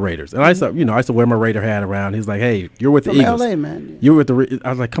growing up was the Raiders. And I used to wear my Raider hat around. He's like, hey, you're with the From Eagles. LA, man. You're with the I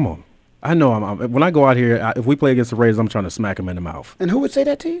was like, come on. I know when I go out here, if we play against the Raiders, I'm trying to smack him in the mouth. And who would say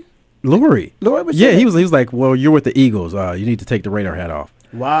that to you? Lurie. Lurie would say Yeah, that? he was like, well, you're with the Eagles. You need to take the Raider hat off.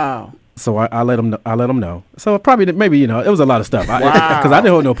 Wow. So I let him know. So probably maybe it was a lot of stuff. Because Wow. I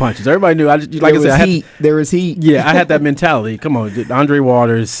didn't hold no punches. Everybody knew. There was heat. Yeah, I had that mentality. Come on, Andre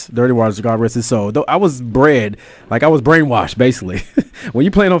Waters, Dirty Waters, God rest his soul. Though I was bred like I was brainwashed. Basically, when you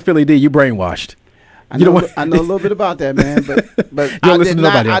playing on Philly D, you brainwashed. I know a little bit about that, man, but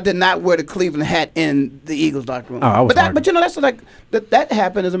I did not wear the Cleveland hat in the Eagles locker room. Oh, I was hard. But that's like that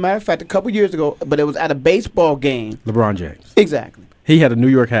happened, as a matter of fact, a couple years ago. But it was at a baseball game. LeBron James. Exactly. He had a New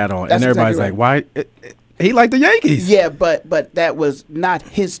York hat on, That's and everybody's exactly like, "Why?" He liked the Yankees. Yeah, but that was not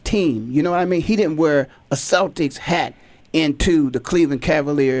his team. You know what I mean? He didn't wear a Celtics hat into the Cleveland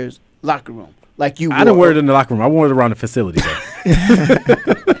Cavaliers locker room like you. I didn't wear it in the locker room. I wore it around the facility.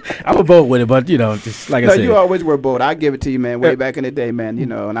 I'm a bold with it, but just like I said, you always were bold. I give it to you, man. Way back in the day, man.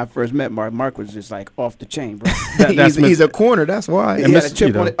 When I first met Mark was just like off the chain, bro. He's a corner. That's why. He had a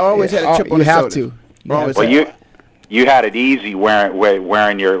chip on it. Always had a chip on his shoulder. You have to. Well, you had it easy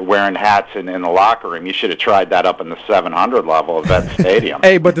wearing hats in the locker room. You should have tried that up in the 700 level of that stadium.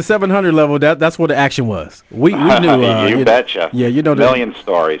 Hey, but the 700 level, that's where the action was. We knew. You betcha. Yeah, million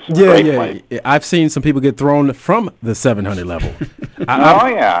stories. Yeah. I've seen some people get thrown from the 700 level.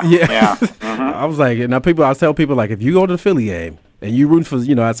 Yeah. Mm-hmm. I was like, now I tell people like, if you go to the Philly game and you root for,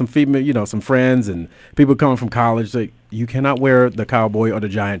 had some female, some friends and people coming from college, like, you cannot wear the Cowboy or the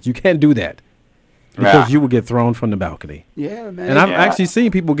Giants. You can't do that. Because you will get thrown from the balcony. Yeah, man. And I've actually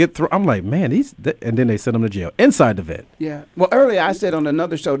seen people get thrown. I'm like, man, and then they send them to jail inside the vet. Yeah. Well, earlier I said on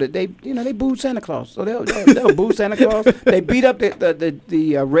another show that they booed Santa Claus. So they'll boo Santa Claus. They beat up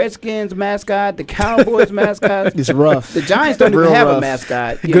the Redskins mascot, the Cowboys mascot. It's rough. The Giants don't even have a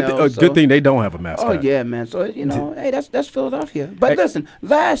mascot. Good thing they don't have a mascot. Oh yeah, man. So hey, that's Philadelphia. But listen,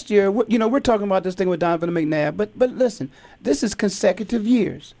 last year, we're talking about this thing with Donovan McNabb. But listen, this is consecutive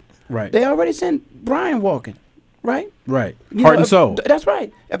years. Right. They already sent Brian walking, right? Right. Heart and soul. That's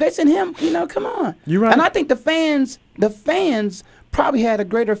right. If they sent him, come on. You're right. And I think the fans probably had a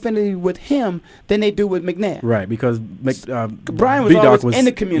greater affinity with him than they do with McNabb. Right, because Brian was always in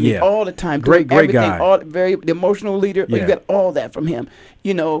the community all the time. Great guy. The emotional leader. Yeah. You got all that from him.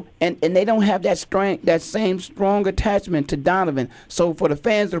 And they don't have that same strong attachment to Donovan. So for the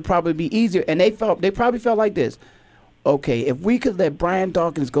fans, it'll probably be easier. And they probably felt like this. Okay, if we could let Brian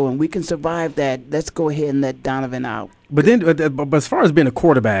Dawkins go and we can survive that, let's go ahead and let Donovan out. But then, but as far as being a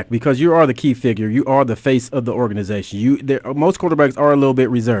quarterback, because you are the key figure, you are the face of the organization. Most quarterbacks are a little bit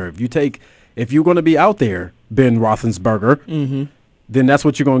reserved. If you're going to be out there, Ben Roethlisberger, then that's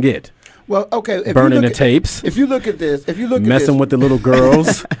what you're going to get. Well, okay. Burning the tapes. If you look at this, messing with the little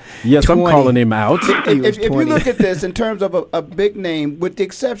girls. Yes, 20. I'm calling him out. If you look at this in terms of a big name, with the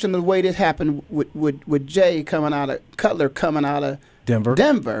exception of the way this happened with Jay Cutler coming out of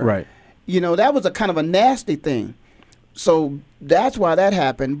Denver, right? That was a kind of a nasty thing. So that's why that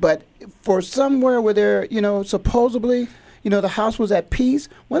happened. But for somewhere where they're, supposedly, the house was at peace.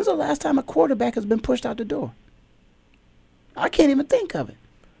 When's the last time a quarterback has been pushed out the door? I can't even think of it.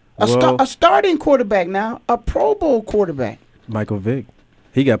 A starting quarterback now, a Pro Bowl quarterback. Michael Vick.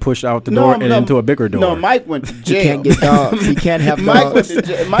 He got pushed out the door and into a bigger door. No, Mike went to jail. He can't get dogs. He can't have Mike dogs. went to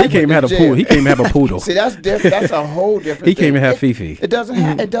jail. He can't even have a poodle. He can't even have a poodle. See, that's different. That's a whole different He thing. can't even have Fifi. It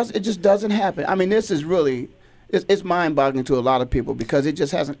doesn't. It just doesn't happen. I mean, this is really. It's mind-boggling to a lot of people because it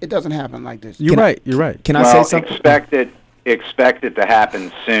just hasn't. It doesn't happen like this. You're right. Can I say something? Expect it to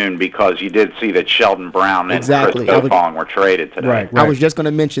happen soon because you did see that Sheldon Brown and Chris Bofong were traded today. Right. I was just going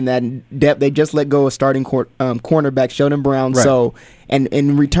to mention that they just let go of starting cornerback Sheldon Brown. Right. So, and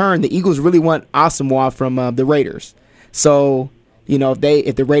in return, the Eagles really want Asamoah from the Raiders. So,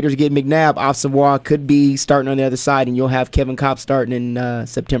 if the Raiders get McNabb, Asamoah could be starting on the other side, and you'll have Kevin Kopp starting in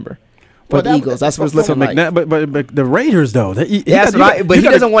September. For the Eagles, that's what's looking like. But the Raiders, though, he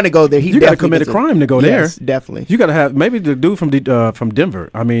doesn't want to go there. You got to commit a crime to go there. Yes, definitely. You got to have maybe the dude from Denver.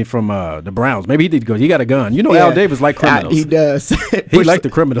 I mean, from the Browns. Maybe he did go. He got a gun. Al Davis like criminals. He does. He liked the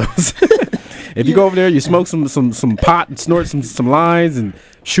criminals. If you go over there, you smoke some pot and snort some lines and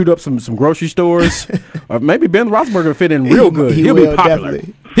shoot up some grocery stores, maybe Ben Roethlisberger would fit in real good. He'll be popular.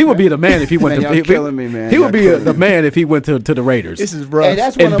 Definitely. He would be the man if he went to. Killing me, man. He would be the man if he went to the Raiders. This is rough. Hey,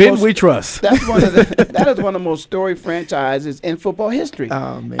 that's and Ben, we trust. That is one of the most storied franchises in football history.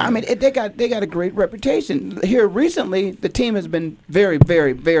 Oh man! I mean, they got a great reputation. Here recently, the team has been very,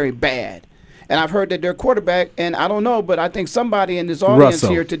 very, very bad. And I've heard that their quarterback, and I don't know, but I think somebody in this audience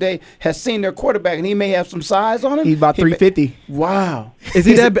here today has seen their quarterback, and he may have some size on him. He's about 350. Wow. Is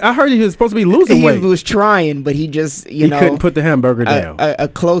he that? I heard he was supposed to be losing weight. He was trying, but he just, he couldn't put the hamburger down. A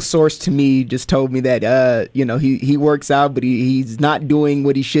close source to me just told me that, he works out, but he's not doing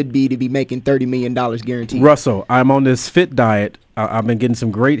what he should be to be making $30 million guaranteed. Russell, I'm on this fit diet. I've been getting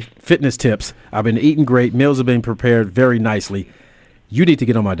some great fitness tips. I've been eating great. Meals have been prepared very nicely. You need to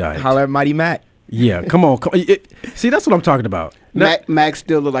get on my diet. Holler at Mighty Mac. Yeah, come on. See, that's what I'm talking about. Mac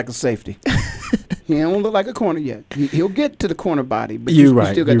still look like a safety. He don't look like a corner yet. He'll get to the corner body, but you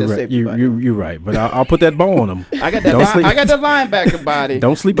still got that safety body. You're right, but I'll put that bow on him. I got that linebacker body.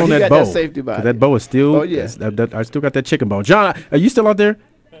 Don't sleep on that bow. That safety body. That bow is still. Oh yeah. I still got that chicken bone. John, are you still out there?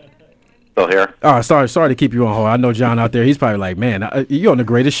 Still here. Oh, sorry to keep you on hold. I know John out there. He's probably like, man, you're on the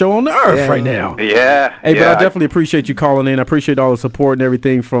greatest show on the earth right now. Yeah. Hey, but I definitely appreciate you calling in. I appreciate all the support and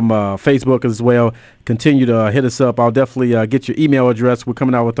everything from Facebook as well. Continue to hit us up. I'll definitely get your email address. We're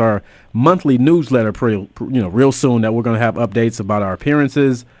coming out with our monthly newsletter, real soon. That we're going to have updates about our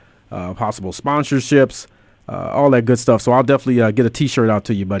appearances, possible sponsorships. All that good stuff. So I'll definitely get a T-shirt out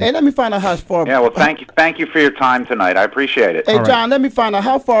to you, buddy. Hey, let me find out how far. Yeah, well, thank you for your time tonight. I appreciate it. Hey, John, let me find out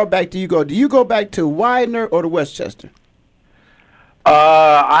how far back do you go? Do you go back to Widener or to Westchester?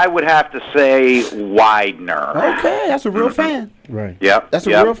 I would have to say Widener. Okay, that's a real fan. Right. Yep. That's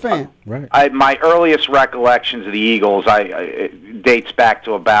a real fan. Right. My earliest recollections of the Eagles, it dates back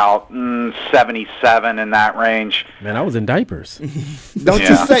to about 77 in that range. Man, I was in diapers. Don't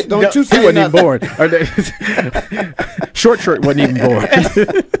you say he wasn't even born. Short shirt wasn't even born.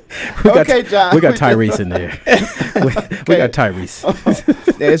 John. We got Tyrese in there. We got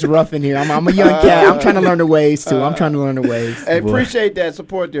Tyrese. It's rough in here. I'm a young cat. I'm trying to learn the ways too. Hey, appreciate that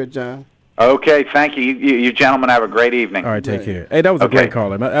support there, John. Okay, thank you. You gentlemen have a great evening. All right, take care. Hey, that was a great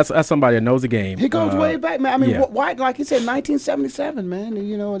caller. That's somebody that knows the game. He goes way back, man. I mean, why? Like he said, 1977, man. And,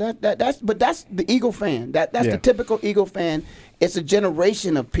 you know that's the Eagle fan. That's the typical Eagle fan. It's a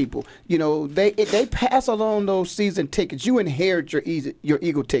generation of people. You know, they pass along those season tickets. You inherit your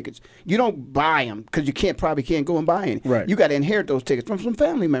Eagle tickets. You don't buy them because you probably can't go and buy any. Right. You got to inherit those tickets from some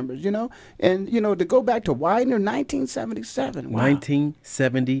family members. You know, and to go back to Widener, 1977. Wow.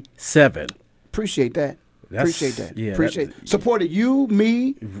 1977. Appreciate that. Appreciate that. Yeah, appreciate it. Supported you,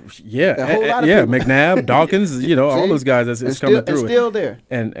 me. Yeah, a whole lot of people. McNabb, Dawkins, all those guys that's coming through. And still there.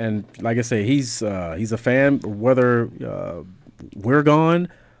 And like I say, he's a fan. Whether we're gone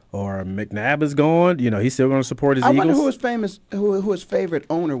or McNabb is gone, he's still going to support his Eagles. I wonder who his favorite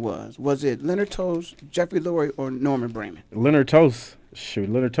owner was. Was it Leonard Toast, Jeffrey Lurie, or Norman Bremen? Leonard Toast. Shoot,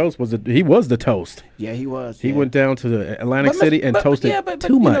 Leonard Toast was the toast. Yeah, he was. He went down to the Atlantic City and toasted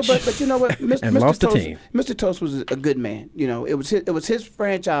too much. But you know what, and Mr. lost Toast, the team. Mr. Toast was a good man. It was his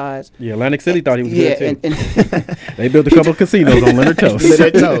franchise. Yeah, Atlantic City thought he was good too. And they built a couple of casinos on Leonard Toast. He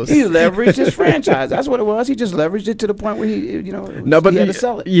leveraged his franchise. That's what it was. He just leveraged it to the point where he had to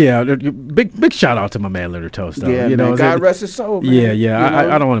sell it. Yeah, big shout out to my man Leonard Toast. Though. Yeah, man, God rest his soul. Man.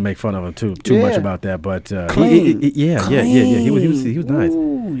 Yeah. I don't want to make fun of him too much about that, but clean. He was nice.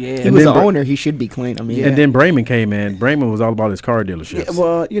 Ooh, yeah. He was the owner. He should be clean. I mean, and then Bremen came in. Bremen was all about his car dealerships. Yeah,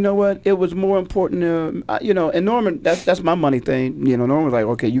 well, you know what? It was more important. And Norman, that's my money thing. Norman was like,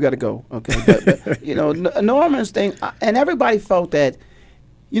 okay, you got to go. Okay, but Norman's thing, and everybody felt that.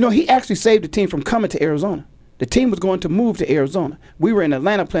 He actually saved the team from coming to Arizona. The team was going to move to Arizona. We were in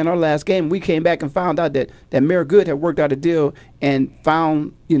Atlanta playing our last game. We came back and found out that Mayor Good had worked out a deal and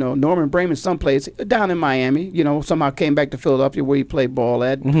found, Norman Bremen someplace down in Miami. Somehow came back to Philadelphia where he played ball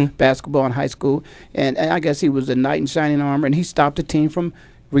at, basketball in high school. And I guess he was a knight in shining armor, and he stopped the team from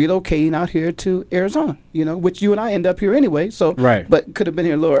relocating out here to Arizona, which you and I end up here anyway. So, right. But could have been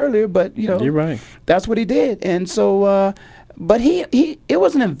here a little earlier, but, You're right. That's what he did. And so, but it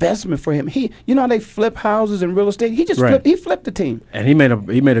was an investment for him. How they flip houses in real estate. He just flipped the team. And he made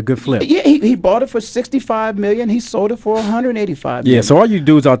a good flip. Yeah, he bought it for $65 million. He sold it for $185 million. Yeah, so all you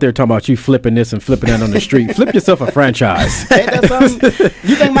dudes out there talking about you flipping this and flipping that on the street, flip yourself a franchise. Ain't that something?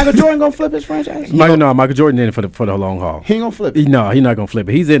 You think Michael Jordan gonna flip his franchise? Michael Jordan in it for the long haul. He ain't gonna flip it. No, he's not gonna flip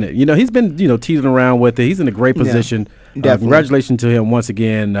it. He's in it. He's been teasing around with it. He's in a great position. Definitely. Congratulations to him once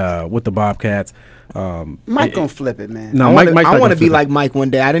again with the Bobcats. Mike gonna flip it, man. No, I want to be like Mike one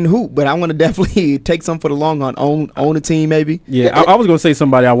day. I didn't hoop, but I want to definitely take some for the long run. Own a team, maybe. Yeah, I was gonna say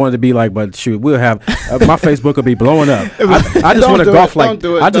somebody I wanted to be like, but shoot, we'll have my Facebook will be blowing up. I just want to golf like.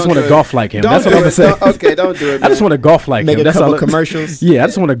 I just want to golf like him. That's what I'm gonna say. Okay, don't do it. I just want to golf like Make him. a couple commercials. Yeah, I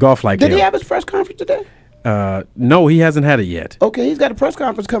just want to golf like him. Did he have his press conference today? No, he hasn't had it yet. Okay, he's got a press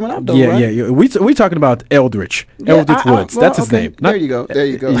conference coming up, though. Yeah, right? yeah. We talking about Eldridge. Eldridge Woods. That's his name. There you go. There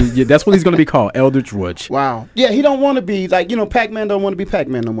you go. Yeah, that's what he's going to be called, Eldridge Woods. Wow. Yeah, he don't want to be like Pac-Man don't want to be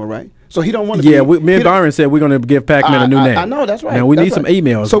Pac-Man no more, right? So he don't want to. Yeah, me and Byron said we're going to give Pac-Man a new name. I know that's right. Now we need some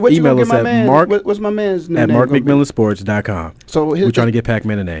emails. So what email you us gonna get at my man? Mark. What's my man's new at name? markmcmillansports.com. So we're trying to get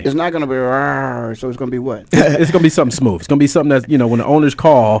Pac-Man a name. It's not going to be rawr, so it's going to be what? It's going to be something smooth. It's going to be something that when the owners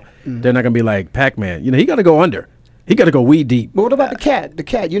call, they're not going to be like Pac-Man. He got to go under. He got to go weed deep. But what about the cat? The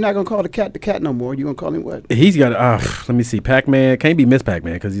cat, you're not going to call the cat no more. You're going to call him what? He's got let me see. Pac-Man can't be Miss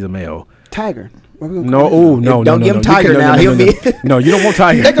Pac-Man because he's a male. Tiger. No, don't give him Tiger now. He'll be. No, you don't want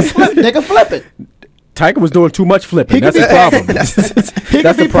Tiger. They can flip it. Tiger was doing too much flipping. That's the problem. He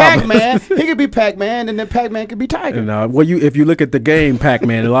could be Pac-Man. He could be Pac-Man, and then Pac-Man could be Tiger. And, if you look at the game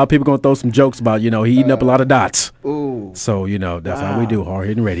Pac-Man, a lot of people gonna throw some jokes about he eating up a lot of dots. Ooh. So that's how we do hard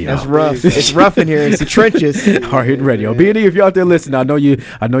hitting radio. That's rough. It's rough in here. It's the trenches. Hard hitting radio. B&E, if you're out there listening, I know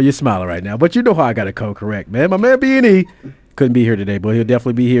you're smiling right now, but you know how I got to correct, man. My man B&E couldn't be here today, but he'll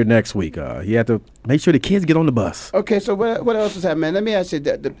definitely be here next week. He had to make sure the kids get on the bus. Okay, so what else is happening, man? Let me ask you,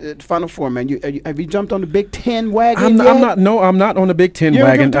 the Final Four, man. Have you jumped on the Big Ten wagon yet? I'm not on the Big Ten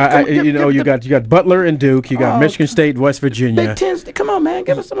wagon. You got Butler and Duke. You got Michigan State, West Virginia. Big Ten, come on, man,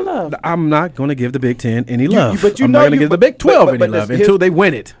 give us some love. I'm not going to give the Big Ten any love. I'm not going to give the Big 12 any love until they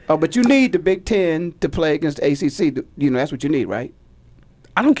win it. Oh, but you need the Big Ten to play against the ACC. That's what you need, right?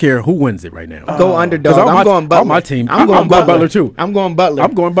 I don't care who wins it right now. Go underdog. I'm going Butler. On my team. I'm going Butler too. I'm going Butler.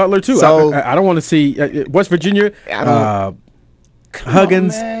 I'm going Butler too. So, I don't want to see West Virginia.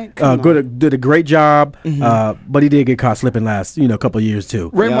 Huggins did a great job, but he did get caught slipping last a couple of years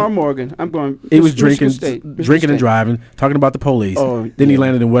too. Raymar Morgan. I'm going. He was drinking and driving, talking about the police. Then he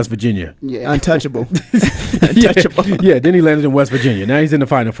landed in West Virginia. Yeah, untouchable. Yeah. Then he landed in West Virginia. Now he's in the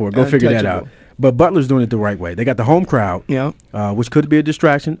Final Four. Go figure that out. But Butler's doing it the right way. They got the home crowd, which could be a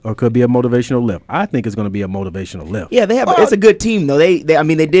distraction or could be a motivational lift. I think it's going to be a motivational lift. Yeah, it's a good team though. They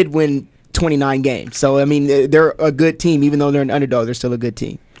did win 29 games. So I mean, they're a good team, even though they're an underdog. They're still a good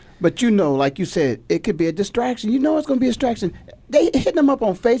team. But like you said, it could be a distraction. It's going to be a distraction. They hitting them up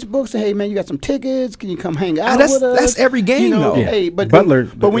on Facebook, say, "Hey man, you got some tickets? Can you come hang out with us?" That's every game, though. Yeah. Hey, but Butler.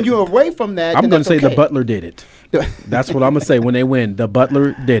 But when you're away from that, I'm going to say okay. the Butler did it. That's what I'm going to say when they win. The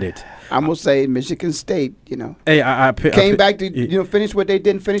Butler did it. I'm gonna say Michigan State. Hey, I came back to finish what they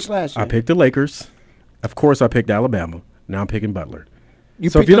didn't finish last year. I picked the Lakers. Of course, I picked Alabama. Now I'm picking Butler. You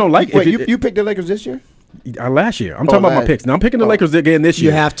picked the Lakers this year? Last year. I'm talking about my picks. Now I'm picking the Lakers again this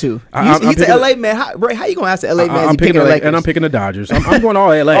year. You have to. He's the LA man. How you gonna ask the LA man? I'm picking the Lakers, and I'm picking the Dodgers. I'm going all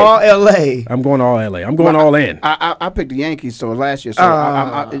LA. All LA. I'm going all LA. I'm going all in. I picked the Yankees last year. So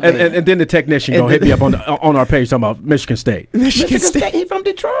and then the technician gonna hit me up on our page talking about Michigan State. Michigan State. He's from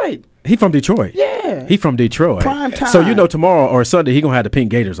Detroit. He from Detroit. Yeah. He from Detroit. Prime time. So tomorrow or Sunday he gonna have the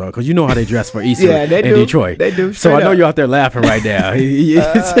pink Gators on because you know how they dress for Easter in Detroit. They do. So I know you're out there laughing right now. He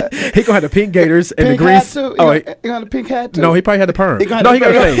gonna have the pink Gators and pink the green. Hat too? He got a pink hat too. No, he probably had the perm. He got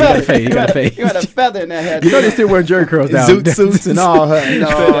a fade. He got a fade. You got a feather in that hat. You know they still wearing jerry curls down. Zoot suits and all.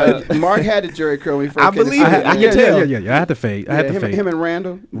 No, Mark had the jerry curl when he first I believe it. I can tell. Yeah. I had the fade. Him and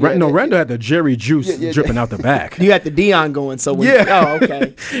Randall. Randall had the Jerry juice dripping out the back. You had the Dion going. So Oh,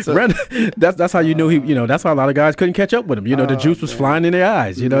 okay. So, Randall, that's how you knew he. That's how a lot of guys couldn't catch up with him. The juice was flying in their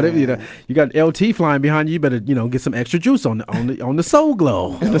eyes. You got LT flying behind you. You better get some extra juice on the Soul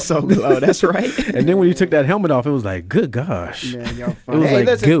Glow. The Soul Glow. That's right. And then when he took that helmet off, it was like, good gosh. Man, y'all it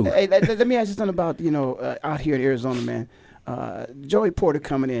was goo. Hey, let me ask you something about out here in Arizona, man. Joey Porter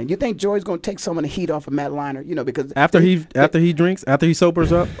coming in. You think Joey's going to take some of the heat off of Matt Leinart? Because after he drinks, after he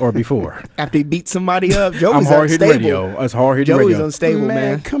sobers up, or before? After he beats somebody up, Joey's I'm hard hitting radio. It's hard hitting radio. Joey's unstable,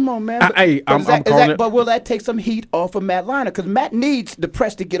 man. Come on, man. But will that take some heat off of Matt Leinart? Because Matt needs the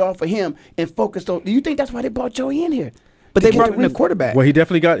press to get off of him and focus on. Do you think that's why they brought Joey in here? But they brought in a quarterback. Well, he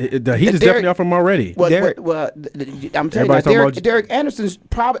definitely got the heat is definitely off him already. I'm telling you, Derek Anderson's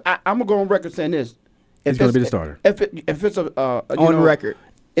probably. I'm gonna go on record saying this. He's going to be the starter. If it's on record.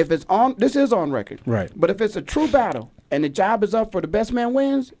 If it's on, this is on record. Right. But if it's a true battle and the job is up for the best man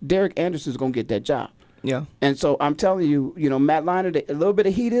wins, Derek Anderson's going to get that job. Yeah. And so I'm telling you, Matt Leinart, a little bit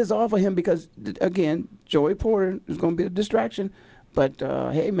of heat is off of him because, again, Joey Porter is going to be a distraction. But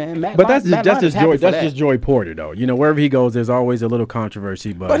hey, man, Matt. But that's Matt just happy Joy. for That's that. just Joy Porter, though. Wherever he goes, there's always a little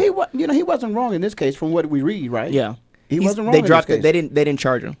controversy. But he wasn't wrong in this case, from what we read, right? Yeah. He wasn't wrong. They in dropped this it. case. They didn't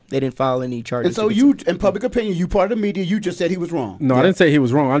charge him. They didn't file any charges. And so you, in public opinion, you part of the media, you just said he was wrong. no, I didn't say he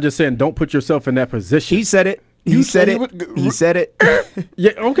was wrong. I'm just saying don't put yourself in that position. He said it. He said it. He said it.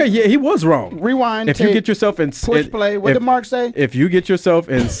 Yeah, okay, yeah, he was wrong. Rewind. If you get yourself in push play, what did Mark say? If you get yourself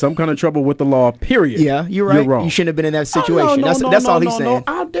in some kind of trouble with the law, period. Yeah, you're right. You're wrong. You shouldn't have been in that Oh, situation. That's all he's saying.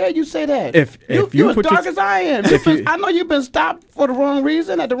 How dare you say that? If you as put dark your- as I am. I know you've been stopped for the wrong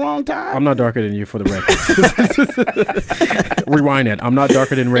reason at the wrong time. I'm not darker than you, for the record. Rewind that. I'm not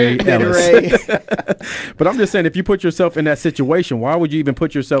darker than Ray Ellis. But I'm just saying, if you put yourself in that situation, why would you even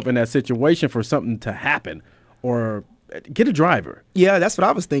put yourself in that situation for something to happen? Or get a driver. Yeah, that's what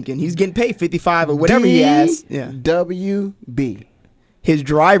I was thinking. He's getting paid $55 or whatever he has. Yeah. DWB. His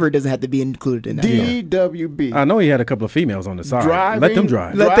driver doesn't have to be included in that. DWB. I know he had a couple of females on the side. Driving, Let them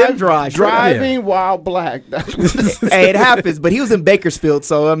drive. Let them drive. Driving while black. Hey, it happens. But he was in Bakersfield,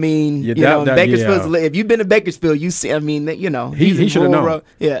 so I mean, Bakersfield. If you've been to Bakersfield, you see. I mean, he should have known.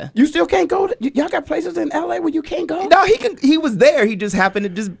 Yeah. You still can't go. Y'all got places in LA where you can't go. No, he can. He was there. He just happened to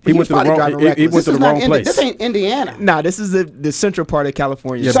just. He went to the wrong. He went to the wrong place. This ain't Indiana. Nah, this is the central part of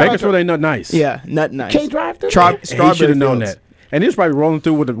California. Yeah, Bakersfield ain't nothing nice. Yeah, not nice. Can't drive through. He should have known that. And he was probably rolling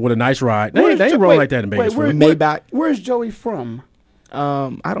through with a nice ride. They ain't rolling like that in Bakersfield. Maybach. Where's Joey from?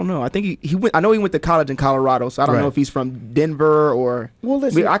 I don't know. I think he went. I know he went to college in Colorado, so I don't know if he's from Denver or. Well,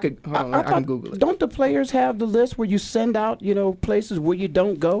 listen. I can Google it. Don't the players have the list where you send out, places where you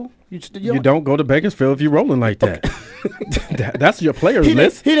don't go? You don't go to Bakersfield if you're rolling like that. That's your players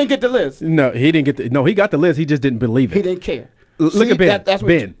list. He didn't get the list. No, he didn't get. No, he got the list. He just didn't believe it. He didn't care. Look at Ben.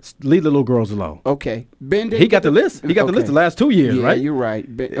 Ben, leave the little girls alone. Okay, Ben. He got the list. He got the list the last 2 years, right? Yeah, you're right.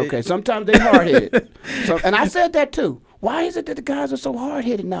 Okay, sometimes they hard headed. And I said that too. Why is it that the guys are so hard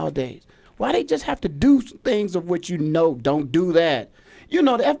headed nowadays? Why they just have to do things of which don't do that? The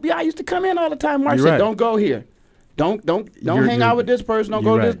FBI used to come in all the time. Mark said, "Don't go here. Don't hang out with this person. Don't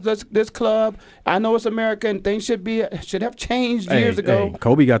go to this club. I know it's America, and things should have changed years ago." Hey,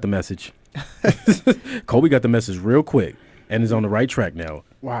 Kobe got the message. Kobe got the message real quick. And is on the right track now.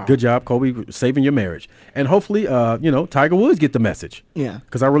 Wow. Good job, Kobe, saving your marriage. And hopefully, Tiger Woods get the message. Yeah.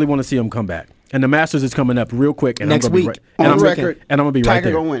 Because I really want to see him come back. And the Masters is coming up real quick. And next I'm week. And I'm going to be right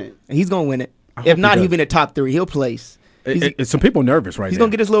there. Tiger going to win it. He's going to win it. If not, he'll be in the top 3. He'll place. Some people nervous right now. He's going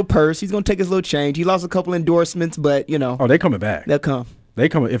to get his little purse. He's going to take his little change. He lost a couple endorsements, but, Oh, they coming back. They'll come.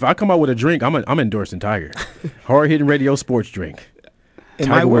 If I come out with a drink, I'm endorsing Tiger. Hard hitting radio sports drink.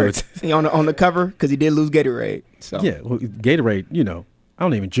 Tiger Woods. on the cover, because he did lose Gatorade. So. Yeah, well, Gatorade, I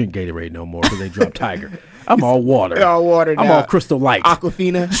don't even drink Gatorade no more because they dropped Tiger. I'm all water. All water now. I'm all Crystal Light.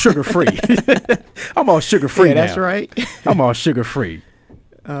 Aquafina. Sugar-free. I'm all sugar-free now. That's right. I'm all sugar-free.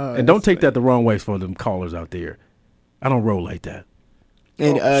 And don't take that the wrong way for them callers out there. I don't roll like that.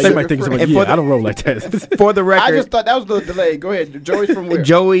 And they might think somebody, I don't roll like that. For the record. I just thought that was a little delayed. Go ahead. Joey's from where?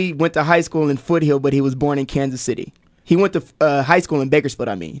 Joey went to high school in Foothill, but he was born in Kansas City. He went to high school in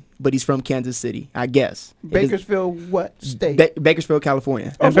Bakersfield, but he's from Kansas City, I guess. Bakersfield, what state? Bakersfield,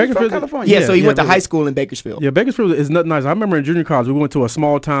 California. Oh, Bakersfield, California. Yeah, so he went to high school in Bakersfield. Yeah, Bakersfield is nothing nice. I remember in junior college, we went to a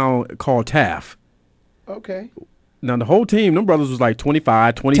small town called Taft. Okay. Now, the whole team, them brothers was like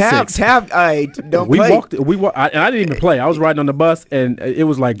 25, 26. Taft, don't we play. And I didn't even play. I was riding on the bus, and it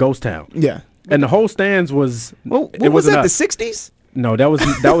was like ghost town. Yeah. And the whole stands was. What was it, the 60s? No, that was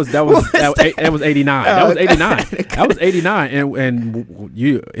 89. That was 89. That was 89, and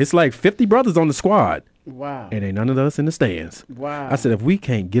it's like 50 brothers on the squad. Wow. And ain't none of us in the stands. Wow. I said, if we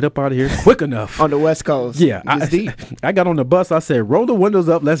can't get up out of here quick enough on the West Coast. Yeah, I got on the bus. I said, roll the windows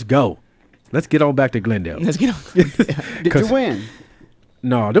up. Let's go. Let's get on back to Glendale. Let's get on. Did you win?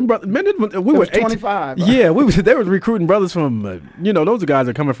 No, them brothers. Man, we were 25. Right? Yeah, they were recruiting brothers from. Those are guys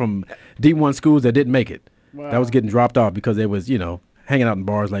that are coming from D1 schools that didn't make it. Wow. That was getting dropped off because they was, hanging out in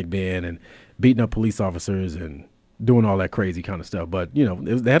bars like Ben and beating up police officers and doing all that crazy kind of stuff. But,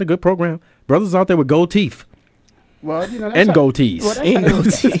 they had a good program. Brothers out there with gold teeth. Well, and goatees.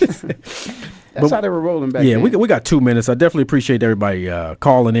 That's how they were rolling back then. Yeah, we got 2 minutes. I definitely appreciate everybody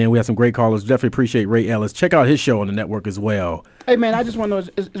calling in. We had some great callers. Definitely appreciate Ray Ellis. Check out his show on the network as well. Hey, man, I just want to know,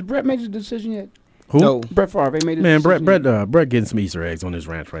 is Brett made his decision yet? Who? No. Brett Favre made it. Man, Brett getting some Easter eggs on his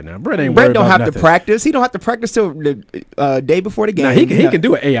ranch right now. Brett ain't Brett worried don't about have nothing. to practice. He don't have to practice till the day before the game. Now he can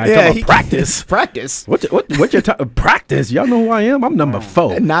do an AI. Yeah, He practice. Practice. What your practice? Y'all know who I am. I'm number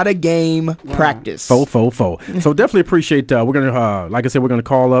 4. Not a game. Practice. 4. So definitely appreciate. We're gonna like I said, we're gonna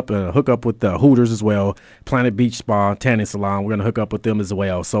call up and hook up with Hooters as well. Planet Beach Spa, Tanning Salon. We're gonna hook up with them as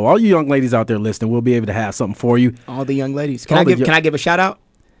well. So all you young ladies out there listening, we'll be able to have something for you. All the young ladies. Can I give a shout out?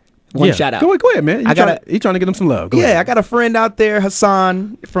 One shout out. Go ahead, man. You trying to get them some love. Go ahead. I got a friend out there,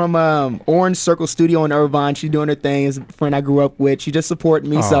 Hassan, from Orange Circle Studio in Irvine. She's doing her thing. Is a friend I grew up with. She just supporting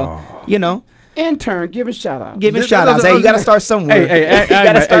me. So, Intern, giving shout out. Giving shout outs. Hey, you got to start somewhere. Hey, you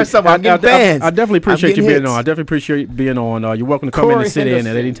got to start somewhere. I'm getting fans. I definitely appreciate you being hits. on. I definitely appreciate you being on. You're welcome to come in and sit in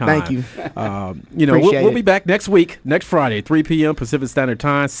at any time. Thank you. We'll be back next week, next Friday, 3 p.m. Pacific Standard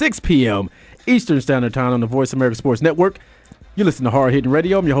Time, 6 p.m. Eastern Standard Time on the Voice America Sports Network. You listen to Hard Hittin'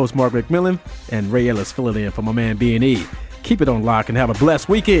 Radio. I'm your host, Mark McMillan, and Ray Ellis filling in for my man B&E. Keep it on lock and have a blessed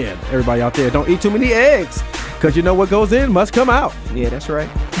weekend. Everybody out there, don't eat too many eggs, because you know what goes in must come out. Yeah, that's right.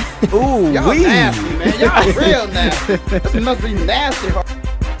 Ooh, Y'all nasty, man. Y'all real nasty. This must be nasty.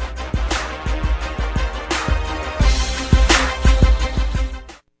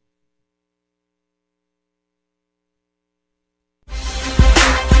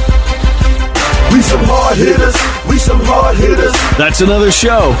 We some hard hitters. That's another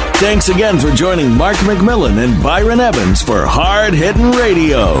show. Thanks again for joining Mark McMillan and Byron Evans for Hard Hittin'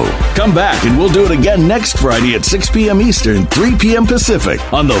 Radio. Come back and we'll do it again next Friday at 6 p.m. Eastern, 3 p.m. Pacific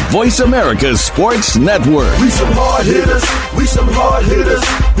on the Voice America Sports Network. We some hard hitters. We some hard hitters.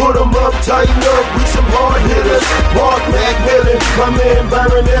 Put them up, tighten up. We some hard hitters. Mark McMillan, my man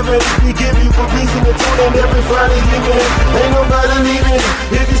Byron Evans. We give you a reason to tune in every Friday evening. Ain't nobody leaving.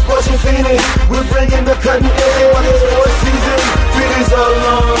 If you're sports and feeling, we're bringing the cutting edge. Sports season, videos are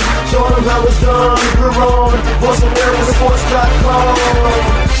long. Show them how it's done. We're on VoiceAmericaSports.com.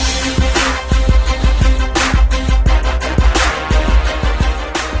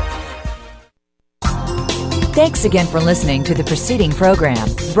 Thanks again for listening to the preceding program,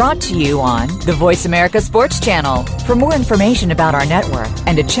 brought to you on the Voice America Sports Channel. For more information about our network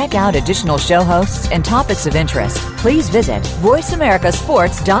and to check out additional show hosts and topics of interest, please visit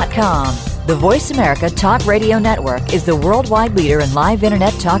VoiceAmericaSports.com. The Voice America Talk Radio Network is the worldwide leader in live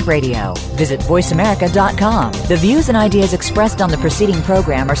Internet talk radio. Visit VoiceAmerica.com. The views and ideas expressed on the preceding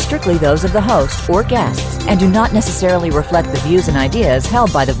program are strictly those of the host or guests and do not necessarily reflect the views and ideas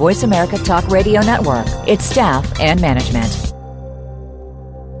held by the Voice America Talk Radio Network, its staff, and management.